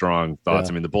ton of strong thoughts.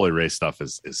 Yeah. I mean, the Bully Ray stuff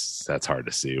is that's hard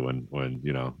to see when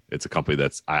you know, it's a company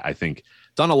that's I think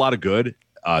done a lot of good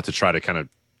to try to kind of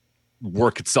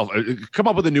work itself, come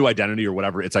up with a new identity or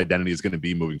whatever its identity is going to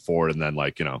be moving forward. And then,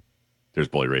 like, you know, there's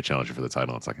Bully Ray challenging for the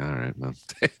title. It's like, all right, no.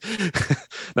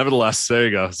 Nevertheless, there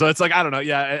you go. So it's like, I don't know.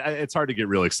 Yeah, it's hard to get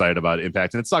really excited about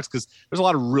Impact. And it sucks because there's a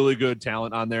lot of really good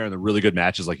talent on there and the really good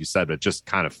matches, like you said, but it just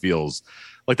kind of feels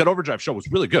like that Overdrive show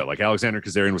was really good. Like Alexander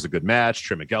Kazarian was a good match.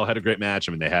 Trey Miguel had a great match.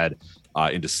 I mean, they had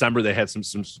in December, they had some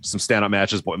stand-up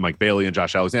matches, Mike Bailey and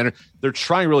Josh Alexander. They're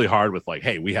trying really hard with like,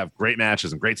 hey, we have great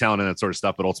matches and great talent and that sort of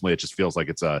stuff. But ultimately, it just feels like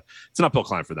it's an uphill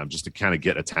climb for them just to kind of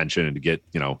get attention and to get,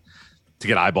 you know, to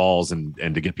get eyeballs and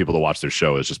to get people to watch their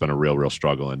show has just been a real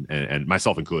struggle, and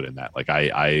myself included in that. Like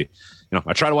I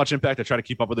try to watch Impact. I try to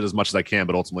keep up with it as much as I can,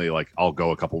 but ultimately, like, I'll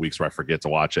go a couple weeks where I forget to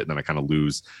watch it, and then I kind of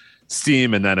lose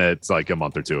steam, and then it's like a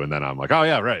month or two, and then I'm like, oh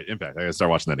yeah, right, Impact, I gotta start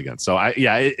watching that again. So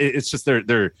it's just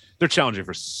they're challenging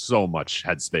for so much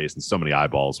headspace and so many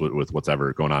eyeballs with what's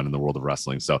ever going on in the world of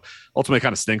wrestling. So ultimately it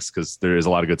kind of stinks because there is a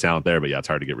lot of good talent there, but yeah, it's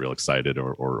hard to get real excited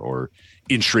or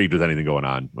intrigued with anything going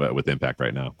on with Impact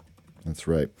right now. That's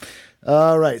right.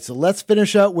 All right, so let's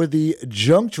finish out with the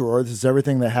junk drawer. This is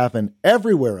everything that happened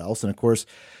everywhere else, and of course,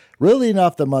 really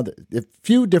enough, a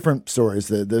few different stories.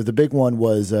 The big one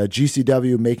was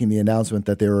GCW making the announcement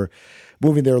that they were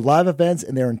moving their live events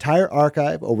and their entire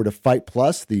archive over to Fight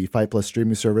Plus, the Fight Plus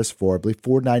streaming service, for, I believe,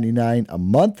 $4.99 a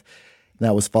month. And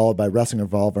that was followed by Wrestling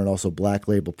Revolver and also Black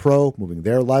Label Pro, moving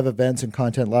their live events and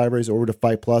content libraries over to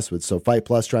Fight Plus. So Fight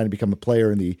Plus trying to become a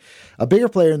bigger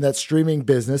player in that streaming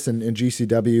business. And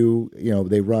GCW,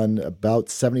 they run about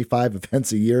 75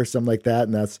 events a year, something like that,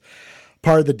 and that's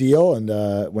part of the deal. And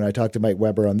when I talked to Mike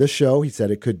Weber on this show, he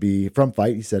said it could be from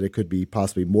Fight. He said it could be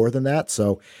possibly more than that.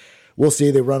 So we'll see.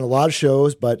 They run a lot of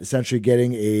shows, but essentially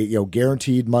getting a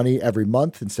guaranteed money every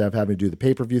month instead of having to do the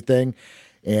pay-per-view thing,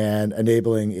 and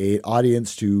enabling an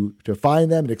audience to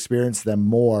find them and experience them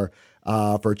more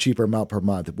for a cheaper amount per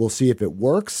month. We'll see if it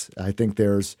works. I think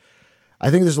there's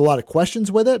a lot of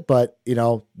questions with it, but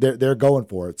they're going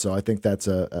for it. So I think that's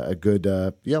a good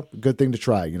good thing to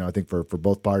try. I think for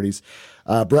both parties.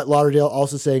 Brett Lauderdale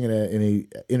also saying in a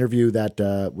interview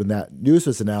that when that news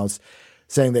was announced,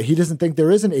 saying that he doesn't think there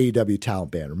is an AEW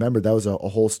talent ban. Remember, that was a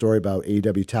whole story about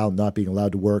AEW talent not being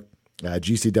allowed to work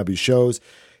GCW shows.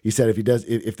 He said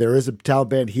if there is a talent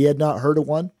ban, he had not heard of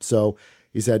one. So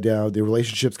he said the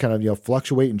relationships kind of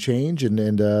fluctuate and change,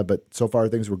 but so far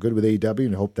things were good with AEW,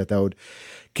 and hope that would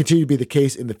continue to be the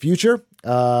case in the future.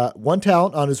 One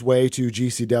talent on his way to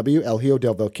GCW, El Hijo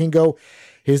del Vikingo.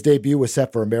 His debut was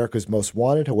set for America's Most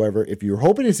Wanted. However, if you're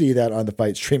hoping to see that on the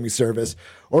Fight streaming service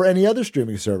or any other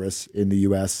streaming service in the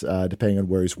U.S., depending on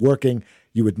where he's working,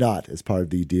 you would not, as part of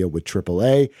the deal with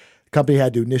AAA. The company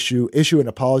had to issue an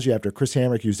apology after Chris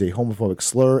Hamrick used a homophobic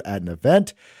slur at an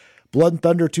event. Blood and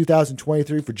Thunder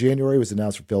 2023 for January was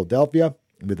announced for Philadelphia,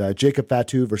 with Jacob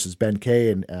Fatu versus Ben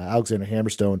Kay and Alexander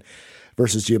Hammerstone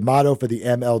versus Yamato for the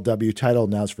MLW title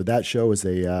announced for that show as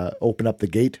they open up the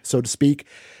gate, so to speak.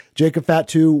 Jacob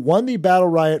Fatu won the Battle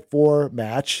Riot 4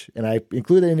 match, and I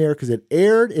included it in here because it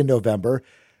aired in November,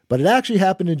 but it actually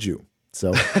happened in June.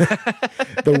 So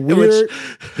the weird...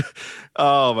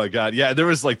 Oh my God. Yeah. There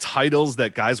was like titles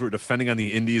that guys were defending on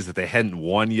the indies that they hadn't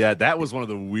won yet. That was one of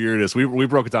the weirdest. We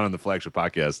broke it down on the flagship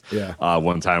podcast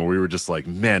one time where we were just like,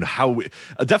 man,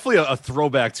 definitely a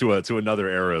throwback to another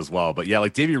era as well. But yeah,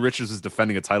 like Davey Richards was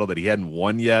defending a title that he hadn't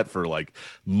won yet for like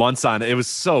months on. It was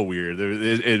so weird.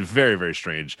 It very, very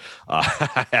strange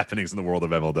happenings in the world of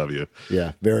MLW.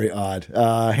 Yeah. Very odd.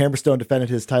 Hammerstone defended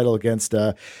his title against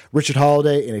Richard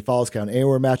Holiday in a Falls Count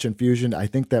Anywhere match in Fusion. I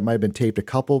think that might have been taped a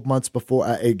couple of months before.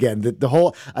 Again, the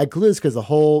whole, I include this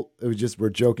because we're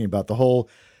joking about the whole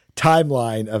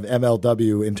timeline of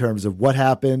MLW in terms of what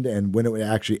happened and when it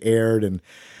actually aired, and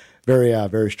very,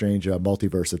 very strange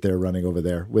multiverse that they're running over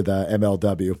there with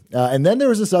MLW. And then there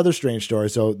was this other strange story.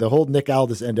 So the whole Nick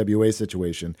Aldis NWA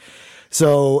situation.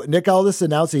 So Nick Aldis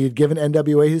announced he had given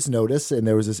NWA his notice, and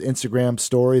there was this Instagram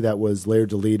story that was later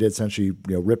deleted, essentially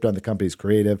ripped on the company's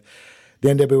creative. The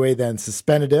NWA then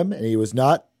suspended him, and he was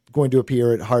not going to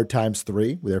appear at Hard Times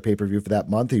 3 with their pay-per-view for that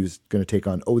month. He was going to take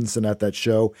on Odinson at that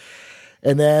show.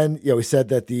 And then, he said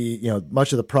that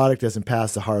much of the product doesn't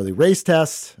pass the Harley race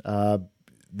test.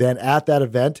 Then at that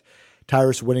event,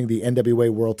 Tyrus winning the NWA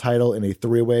World title in a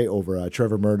three-way over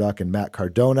Trevor Murdoch and Matt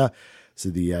Cardona. So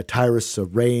the Tyrus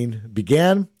reign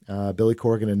began. Billy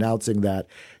Corgan announcing that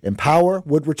Empower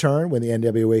would return when the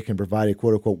NWA can provide a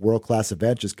quote-unquote world-class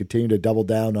event, just continue to double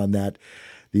down on that.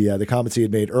 The comments he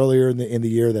had made earlier in the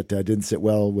year that didn't sit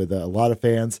well with a lot of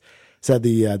fans, said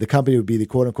the company would be the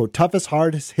quote-unquote toughest,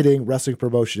 hardest-hitting wrestling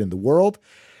promotion in the world.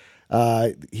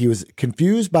 He was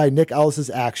confused by Nick Aldis'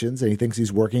 actions, and he thinks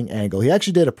he's working Angle. He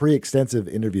actually did a pretty extensive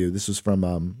interview. This was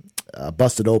from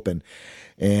Busted Open,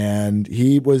 and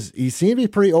he seemed to be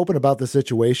pretty open about the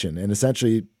situation, and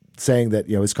essentially saying that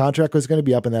his contract was going to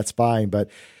be up, and that's fine, but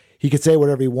he could say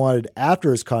whatever he wanted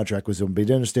after his contract was over, but he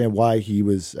didn't understand why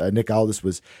Nick Aldis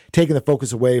was taking the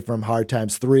focus away from Hard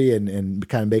Times 3 and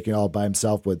kind of making it all by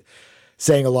himself with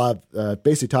saying a lot of,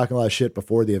 basically talking a lot of shit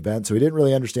before the event. So he didn't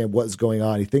really understand what was going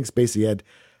on. He thinks basically he had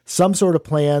some sort of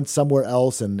plan somewhere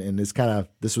else, and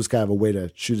this was kind of a way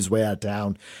to shoot his way out of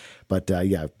town. But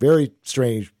very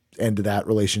strange end to that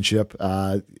relationship.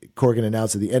 Corgan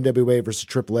announced that the NWA versus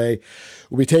AAA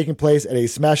will be taking place at a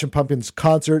Smashing Pumpkins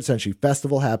concert, essentially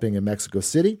festival happening in Mexico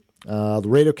City. The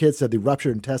Radio Kid said the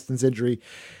ruptured intestines injury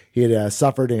he had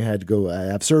suffered and had to go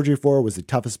have surgery for was the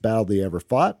toughest battle they ever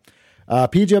fought.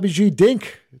 PWG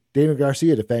Dink, Daniel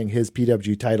Garcia defending his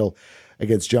PWG title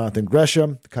against Jonathan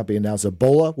Gresham. The company announced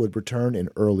Ebola would return in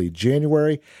early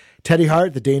January. Teddy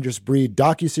Hart, the Dangerous Breed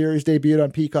docuseries debuted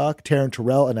on Peacock. Taryn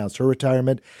Terrell announced her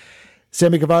retirement.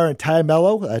 Sammy Guevara and Ty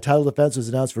Mello, a title defense was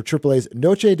announced for AAA's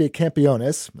Noche de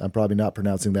Campeones. I'm probably not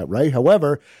pronouncing that right.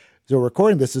 However, so we're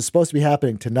recording this is supposed to be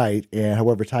happening tonight. And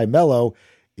however, Ty Mello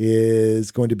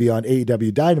is going to be on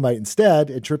AEW Dynamite instead.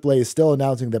 And AAA is still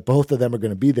announcing that both of them are going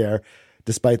to be there,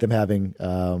 despite them having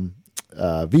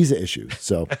visa issues.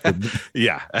 So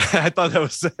yeah, I thought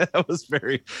that was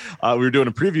very. We were doing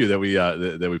a preview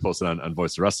that we posted on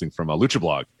Voice of Wrestling from Lucha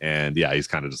Blog, and yeah, he's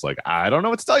kind of just like, I don't know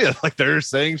what to tell you. Like they're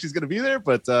saying she's going to be there,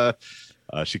 but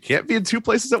she can't be in two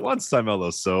places at once, Ty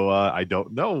Mello. So I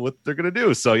don't know what they're going to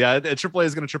do. So yeah, AAA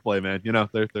is going to AAA, man. You know,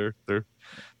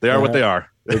 they are what they are.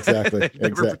 Exactly. They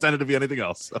never pretended to be anything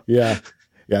else. So. Yeah.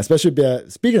 Yeah, especially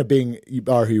speaking of being you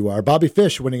are who you are, Bobby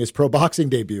Fish winning his pro boxing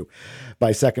debut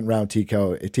by second round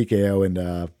TKO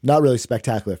in not really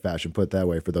spectacular fashion, put it that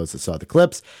way for those that saw the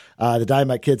clips. The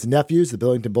Dynamite Kid's nephews, the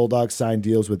Billington Bulldogs, signed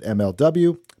deals with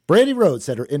MLW. Brandi Rhodes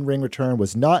said her in-ring return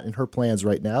was not in her plans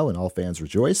right now, and all fans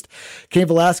rejoiced. Cain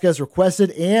Velasquez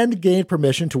requested and gained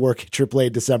permission to work at AAA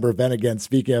December event again.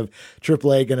 Speaking of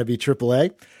AAA, going to be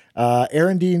AAA.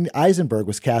 Aaron Dean Eisenberg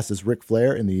was cast as Ric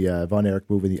Flair in the Von Erich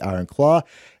movie The Iron Claw.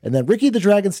 And then Ricky the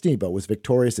Dragon Steamboat was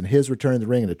victorious in his return to the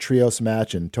ring in a trios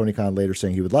match. And Tony Khan later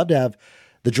saying he would love to have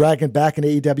the Dragon back in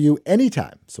AEW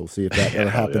anytime. So we'll see if that ever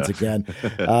happens again.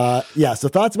 So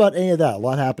thoughts about any of that? A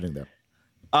lot happening there.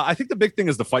 I think the big thing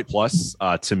is the Fight Plus,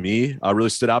 to me, really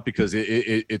stood out because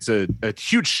it's a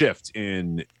huge shift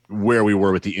in where we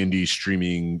were with the indie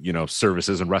streaming,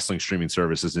 services and wrestling streaming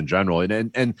services in general.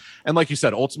 And like you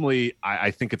said, ultimately,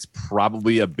 I think it's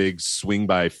probably a big swing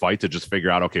by Fight to just figure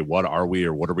out, okay, what are we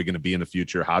or what are we going to be in the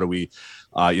future? How do we,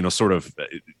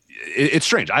 it's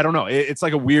strange. I don't know. It's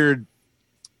like a weird,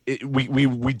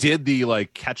 we did the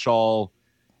like catch-all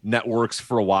networks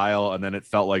for a while, and then it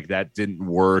felt like that didn't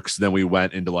work. So then we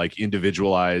went into like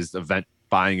individualized event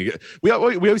buying. We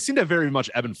always seem to have very much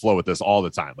ebb and flow with this all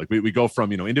the time. Like we go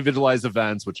from individualized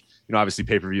events, which obviously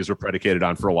pay-per-views were predicated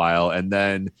on for a while, and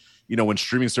then when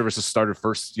streaming services started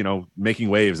first making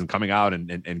waves and coming out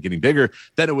and getting bigger,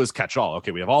 then it was catch all.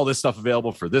 Okay, we have all this stuff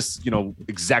available for this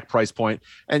exact price point,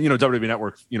 and WWE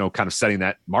Network kind of setting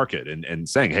that market and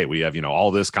saying, hey, we have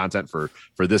all this content for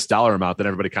this dollar amount. Then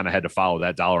everybody kind of had to follow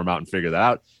that dollar amount and figure that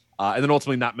out. And then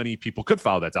ultimately, not many people could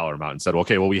follow that dollar amount and said,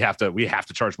 okay, well, we have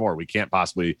to charge more. We can't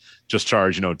possibly just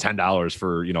charge $10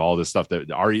 for all this stuff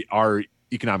that our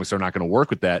economics are not going to work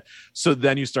with that. So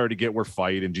then you started to get where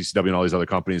Fight and GCW and all these other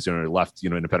companies left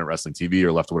Independent Wrestling TV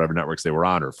or left whatever networks they were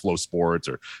on, or Flow Sports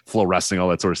or Flow Wrestling, all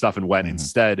that sort of stuff, and went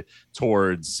instead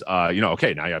towards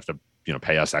okay, now you have to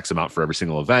pay us X amount for every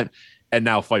single event. And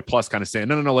now Fight Plus kind of saying,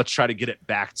 no, let's try to get it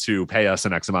back to pay us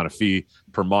an X amount of fee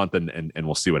per month, and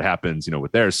we'll see what happens,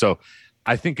 with theirs. So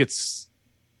I think it's,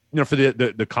 for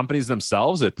the companies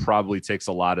themselves, it probably takes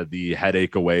a lot of the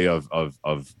headache away of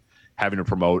having to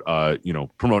promote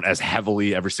as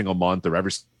heavily every single month or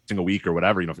every single week or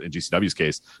whatever, in GCW's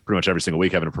case, pretty much every single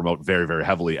week, having to promote very, very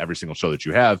heavily every single show that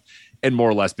you have, and more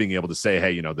or less being able to say,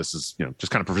 hey, this is,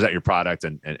 just kind of present your product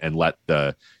and let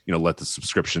the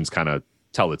subscriptions kind of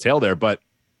tell the tale there. But,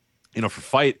 for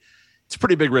Fight, it's a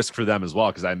pretty big risk for them as well,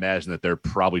 because I imagine that they're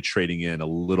probably trading in a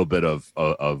little bit of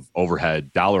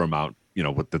overhead dollar amount,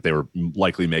 that they were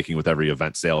likely making with every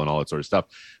event sale and all that sort of stuff,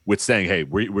 with saying, hey,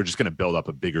 we're just going to build up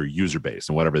a bigger user base,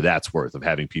 and whatever that's worth, of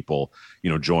having people,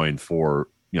 join for,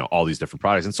 all these different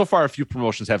products. And so far, a few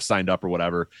promotions have signed up or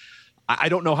whatever. I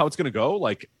don't know how it's going to go.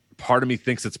 Like, part of me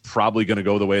thinks it's probably going to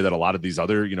go the way that a lot of these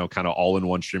other, kind of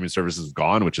all-in-one streaming services have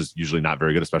gone, which is usually not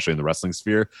very good, especially in the wrestling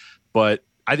sphere. But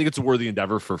I think it's a worthy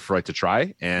endeavor for Fight to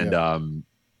try. And,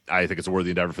 I think it's a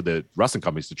worthy endeavor for the wrestling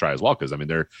companies to try as well, because I mean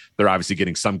they're obviously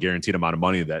getting some guaranteed amount of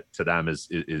money that to them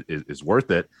is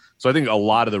worth it. So I think a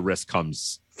lot of the risk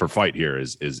comes for Fight here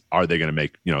is are they going to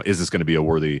make, is this going to be a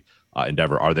worthy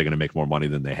endeavor? Are they going to make more money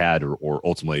than they had, or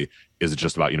ultimately is it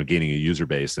just about gaining a user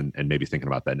base and maybe thinking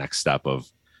about that next step of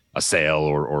a sale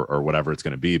or whatever it's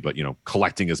going to be, but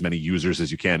collecting as many users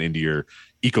as you can into your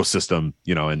ecosystem,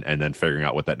 and then figuring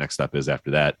out what that next step is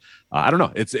after that. I don't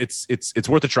know. It's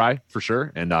worth a try for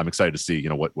sure, and I'm excited to see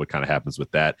what kind of happens with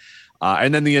that.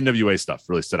 And then the NWA stuff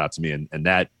really stood out to me, and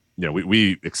that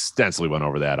we extensively went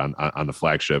over that on the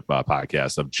flagship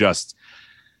podcast of just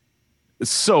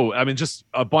So, I mean, just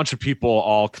a bunch of people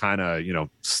all kind of,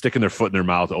 sticking their foot in their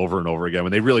mouth over and over again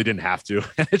when they really didn't have to.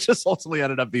 And it just ultimately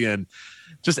ended up being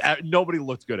just nobody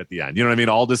looked good at the end. You know what I mean?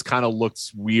 All this kind of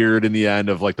looked weird in the end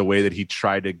of like the way that he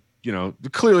tried to,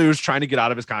 clearly he was trying to get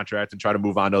out of his contract and try to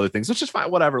move on to other things, which is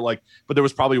fine, whatever. Like, but there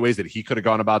was probably ways that he could have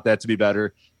gone about that to be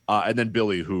better. And then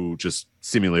Billy, who just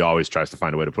seemingly always tries to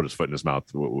find a way to put his foot in his mouth,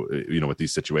 with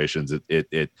these situations,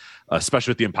 it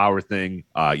especially with the Empower thing,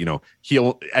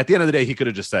 he'll, at the end of the day, he could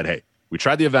have just said, hey, we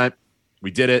tried the event,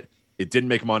 we did it, it didn't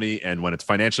make money. And when it's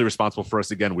financially responsible for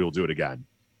us again, we will do it again.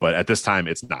 But at this time,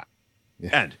 it's not.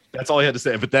 Yeah. And that's all he had to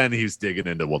say. But then he's digging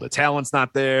into, well, the talent's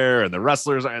not there and the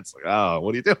wrestlers. It's like, oh,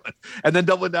 what are you doing? And then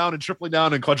doubling down and tripling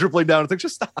down and quadrupling down. It's like,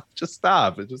 just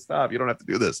stop. You don't have to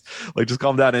do this. Like, just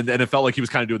calm down. And it felt like he was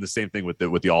kind of doing the same thing with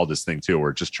the Aldis thing too.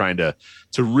 We're just trying to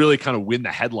really kind of win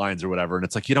the headlines or whatever. And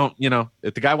it's like, you don't,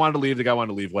 if the guy wanted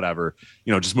to leave, whatever,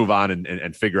 just move on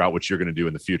and figure out what you're going to do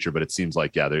in the future. But it seems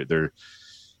like, yeah,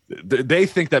 they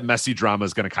think that messy drama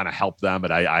is going to kind of help them, but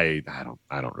I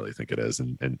don't really think it is.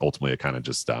 And ultimately it kind of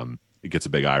just, it gets a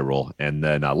big eye roll. And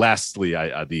then lastly,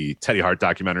 the Teddy Hart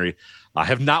documentary, I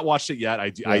have not watched it yet.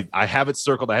 I have it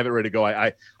circled. I have it ready to go.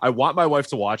 I want my wife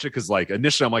to watch it. Cause like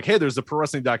initially I'm like, hey, there's a pro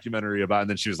wrestling documentary about, and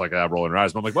then she was like, rolling her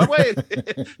eyes. But I'm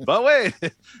like, but wait,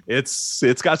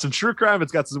 it's got some true crime.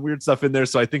 It's got some weird stuff in there.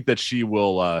 So I think that she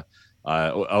will,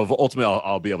 ultimately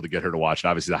I'll be able to get her to watch it.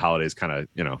 Obviously the holidays kind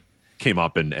of, came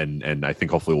up and I think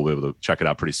hopefully we'll be able to check it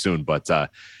out pretty soon. But yeah,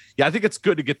 I think it's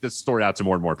good to get this story out to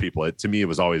more and more people. To me, it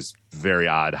was always very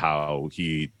odd how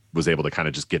he was able to kind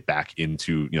of just get back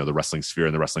into, the wrestling sphere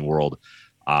and the wrestling world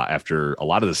after a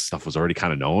lot of this stuff was already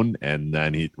kind of known. And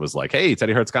then he was like, hey,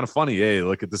 Teddy Hart's kind of funny. Hey,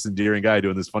 look at this endearing guy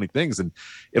doing these funny things. And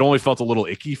it only felt a little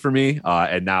icky for me.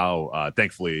 And now,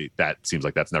 thankfully, that seems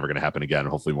like that's never going to happen again.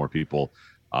 Hopefully more people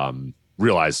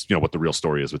realize what the real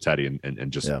story is with Teddy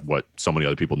and just what so many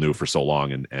other people knew for so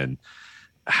long. And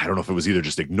I don't know if it was either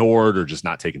just ignored or just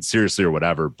not taken seriously or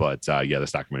whatever, but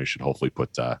this documentary should hopefully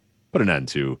put an end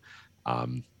to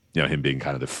him being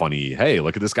kind of the funny, hey,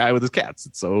 look at this guy with his cats,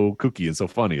 it's so kooky and so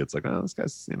funny. It's like, oh, this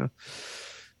guy's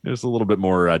there's a little bit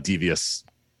more devious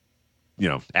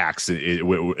acts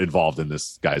involved in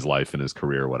this guy's life and his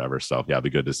career or whatever. So yeah, it'd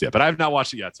be good to see it, but I've not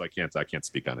watched it yet, so I can't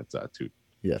speak on it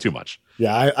too much.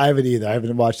 Yeah, I haven't either. I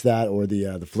haven't watched that or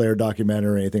the Flair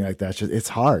documentary or anything like that. It's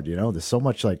hard, there's so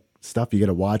much like stuff you got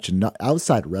to watch, and not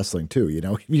outside wrestling too.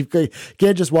 You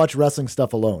can't just watch wrestling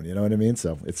stuff alone. You know what I mean?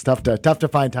 So it's tough to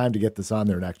find time to get this on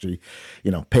there and actually,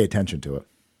 pay attention to it.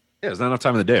 Yeah, there's not enough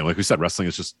time in the day. Like we said, wrestling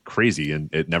is just crazy and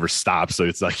it never stops. So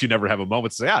it's like you never have a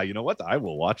moment to say, you know what? I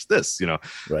will watch this.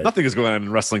 Right. Nothing is going on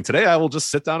in wrestling today. I will just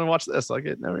sit down and watch this. Like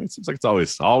it seems like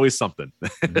it's always something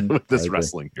with this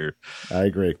wrestling here. I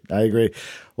agree.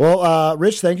 Well,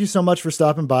 Rich, thank you so much for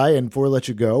stopping by. And before I let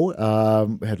you go,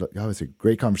 we had obviously a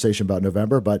great conversation about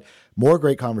November, but more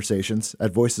great conversations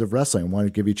at Voices of Wrestling. I wanted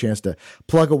to give you a chance to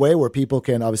plug away where people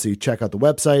can obviously check out the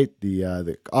website,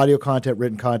 the audio content,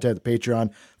 written content, the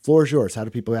Patreon. Floor is yours. How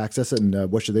do people access it,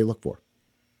 and what should they look for?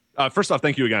 First off,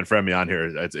 thank you again for having me on here.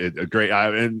 It's great.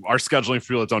 And our scheduling, for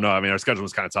people that don't know, our schedule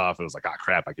was kind of tough. It was like,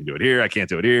 crap, I can do it here, I can't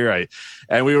do it here.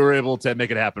 And we were able to make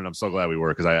it happen. I'm so glad we were,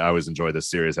 because I always enjoy this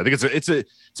series. I think to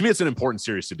me, it's an important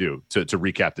series to do to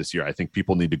recap this year. I think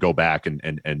people need to go back and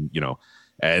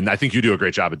I think you do a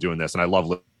great job of doing this. And I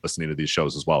love listening to these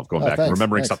shows as well, of going back and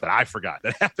remembering stuff that I forgot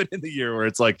that happened in the year, where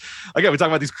it's like, again, we talk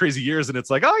about these crazy years and it's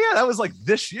like, oh yeah, that was like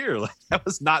this year. Like that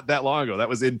was not that long ago. That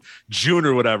was in June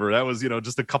or whatever. That was,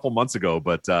 just a couple months ago.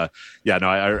 But I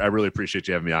really appreciate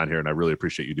you having me on here, and I really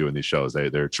appreciate you doing these shows.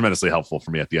 They're tremendously helpful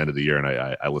for me at the end of the year. And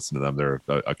I listen to them. They're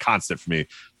a constant for me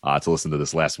to listen to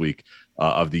this last week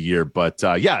of the year. But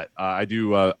I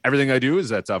do everything I do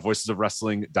is at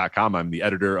voicesofwrestling.com. I'm the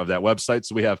editor of that website.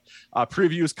 So we have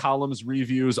previews, columns,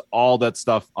 reviews, all that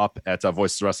stuff up at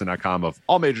voicesofwrestling.com of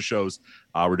all major shows.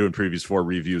 We're doing previews for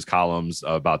reviews, columns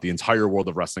about the entire world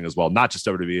of wrestling as well, not just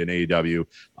WWE and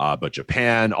AEW, but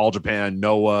Japan, All Japan,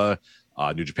 Noah,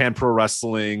 New Japan Pro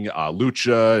Wrestling,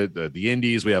 Lucha, the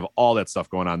Indies. We have all that stuff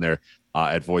going on there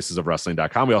at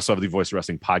voicesofwrestling.com. We also have the Voice of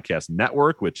Wrestling Podcast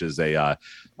Network, which is a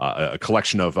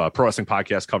collection of pro wrestling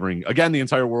podcasts covering, again, the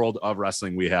entire world of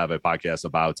wrestling. We have a podcast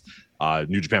about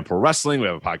New Japan Pro Wrestling. We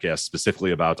have a podcast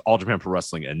specifically about All Japan Pro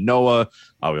Wrestling and Noah.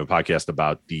 We have a podcast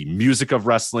about the music of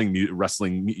wrestling,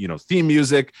 theme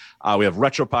music. We have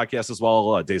retro podcasts as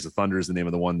well. Days of Thunder is the name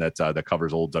of the one that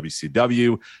covers old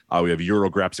WCW. We have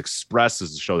Eurograps Express,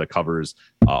 is the show that covers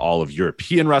all of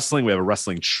European wrestling. We have a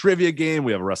wrestling trivia game.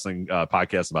 We have a wrestling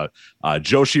podcast about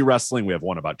Joshi wrestling. We have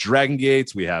one about Dragon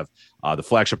Gate. We have the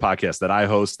flagship podcast that I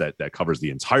host that covers the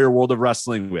entire world of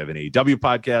wrestling. We have an AEW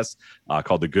podcast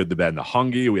called The Good, the Bad, and the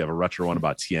Hungry. We have a retro one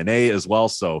about TNA as well.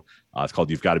 So it's called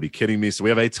You've Got to Be Kidding Me. So we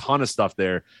have a ton of stuff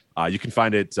there. You can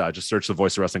find it. Just search the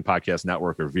Voice of Wrestling Podcast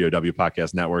Network or VOW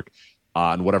Podcast Network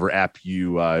on whatever app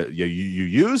you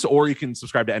use, or you can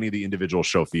subscribe to any of the individual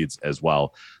show feeds as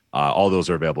well. All those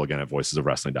are available again at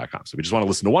voicesofwrestling.com. So if you just want to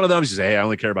listen to one of them, you say, hey, I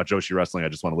only care about Joshi Wrestling, I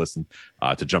just want to listen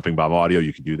to Jumping Bomb Audio,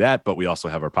 you can do that. But we also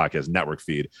have our podcast network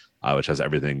feed, which has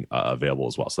everything available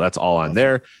as well. So that's all on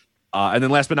there. And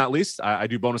then last but not least, I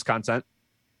do bonus content.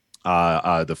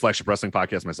 The Flagship Wrestling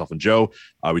Podcast, myself and Joe,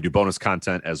 we do bonus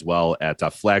content as well at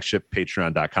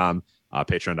flagshippatreon.com.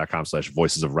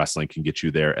 Patreon.com/Voices of Wrestling can get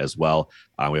you there as well.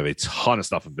 We have a ton of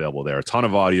stuff available there, a ton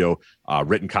of audio,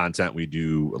 written content. We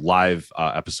do live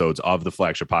episodes of the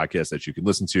Flagship Podcast that you can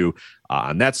listen to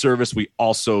on that service. We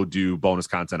also do bonus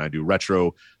content. I do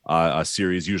retro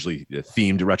series, usually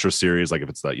themed retro series. Like if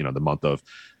it's the month of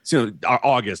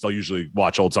August, I'll usually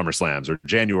watch old SummerSlams, or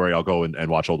January I'll go and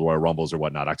watch old Royal Rumbles or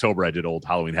whatnot. October I did old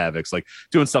Halloween Havocs, like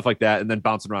doing stuff like that, and then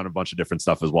bouncing around a bunch of different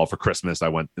stuff as well. For Christmas I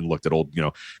went and looked at old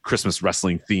Christmas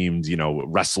wrestling themed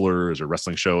wrestlers or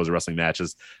wrestling shows or wrestling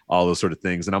matches, all those sort of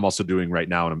things. And I'm also doing right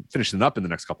now, and I'm finishing up in the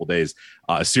next couple of days,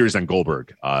 a series on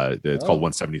Goldberg. It's called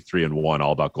 173-1,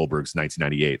 all about Goldberg's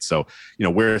 1998. So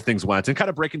where things went, and kind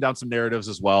of breaking down some narratives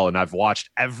as well. And I've watched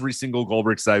every single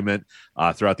Goldberg segment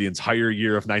throughout the entire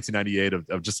year of 1998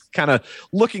 of just kind of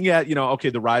looking at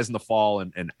the rise and the fall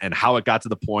and how it got to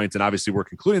the point. And obviously we're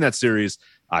concluding that series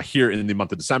here in the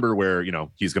month of December, where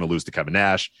he's going to lose to Kevin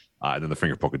Nash, and then the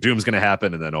finger poke of doom is going to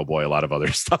happen, and then a lot of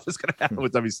other stuff is going to happen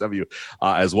with WCW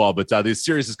as well. But this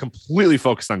series is completely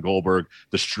focused on Goldberg,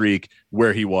 the streak,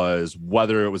 where he was,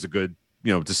 whether it was a good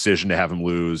decision to have him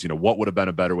lose, what would have been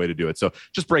a better way to do it. So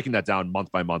just breaking that down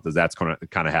month by month as that's kind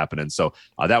of happening. So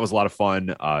that was a lot of fun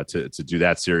to do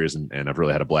that series, and I've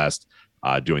really had a blast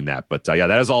doing that. But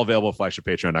that is all available at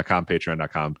flagshippatreon.com.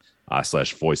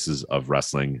 Patreon.com/Voices of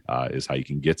Wrestling is how you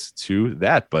can get to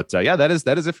that. But that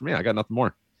is it for me. I got nothing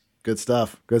more. Good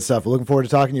stuff. Good stuff. We're looking forward to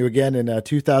talking to you again in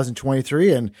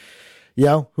 2023. And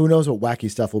who knows what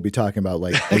wacky stuff we'll be talking about?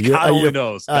 Like God only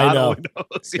knows. I know. Only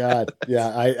knows. God,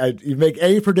 yeah. You make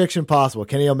any prediction possible.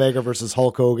 Kenny Omega versus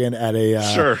Hulk Hogan at a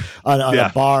on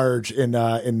a barge in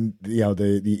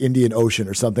the Indian Ocean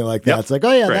or something like that. Yep. It's like,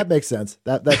 oh yeah, that makes sense.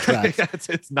 That tracks.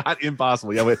 It's not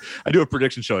impossible. Yeah, I do a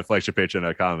prediction show at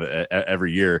flagshippatreon.com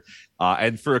every year,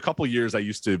 and for a couple of years I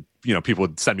used to. People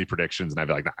would send me predictions and I'd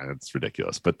be like, nah, that's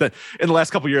ridiculous. But then in the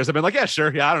last couple of years, I've been like, yeah,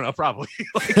 sure. Yeah, I don't know. Probably.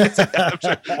 I'm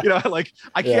sure.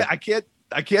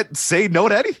 I can't say no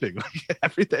to anything.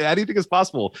 Anything is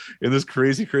possible in this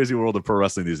crazy, crazy world of pro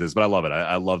wrestling these days. But I love it.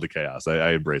 I love the chaos.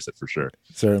 I embrace it for sure.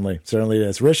 Certainly it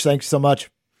is. Rich, thanks so much.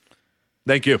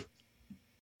 Thank you.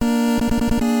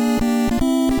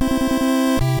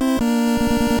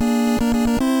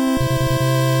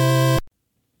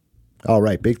 All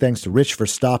right. Big thanks to Rich for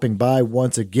stopping by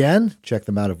once again. Check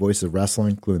them out at Voices of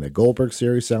Wrestling, including the Goldberg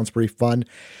series. Sounds pretty fun.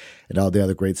 And all the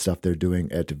other great stuff they're doing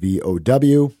at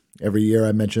VOW. Every year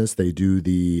I mention this, they do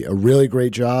a really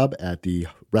great job at the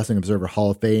Wrestling Observer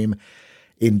Hall of Fame.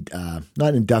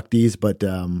 Not inductees, but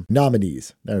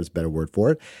nominees. There's a better word for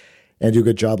it. And do a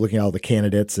good job looking at all the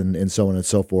candidates and so on and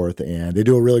so forth. And they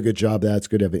do a really good job. It's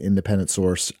good to have an independent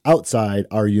source outside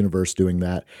our universe doing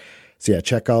that. So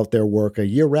check out their work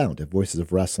year-round at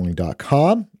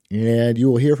voicesofwrestling.com. And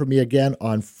you will hear from me again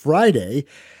on Friday.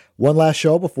 One last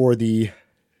show before the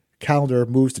calendar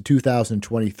moves to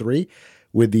 2023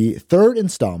 with the third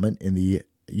installment in the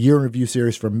Year in Review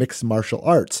series for Mixed Martial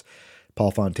Arts.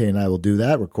 Paul Fontaine and I will do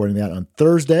that, recording that on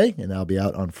Thursday, and that'll be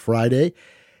out on Friday.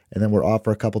 And then we're off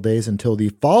for a couple days until the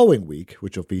following week,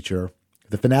 which will feature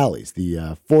the finales,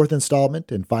 the fourth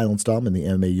installment and final installment in the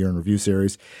MMA Year in Review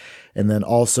series. And then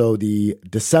also the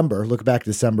look back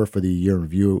December for the Year in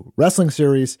Review Wrestling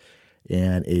series.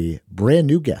 And a brand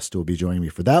new guest will be joining me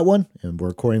for that one. And we're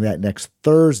recording that next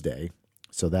Thursday.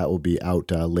 So that will be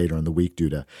out later in the week due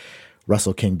to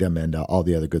Wrestle Kingdom and all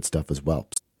the other good stuff as well.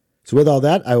 So with all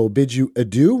that, I will bid you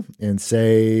adieu and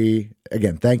say,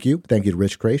 again, thank you. Thank you to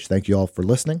Rich Kraetsch. Thank you all for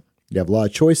listening. You have a lot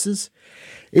of choices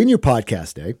in your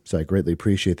podcast day, so I greatly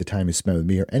appreciate the time you spend with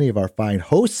me or any of our fine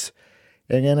hosts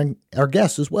and our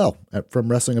guests as well from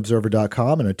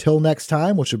WrestlingObserver.com. And until next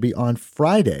time, which will be on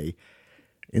Friday,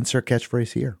 insert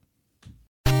catchphrase here.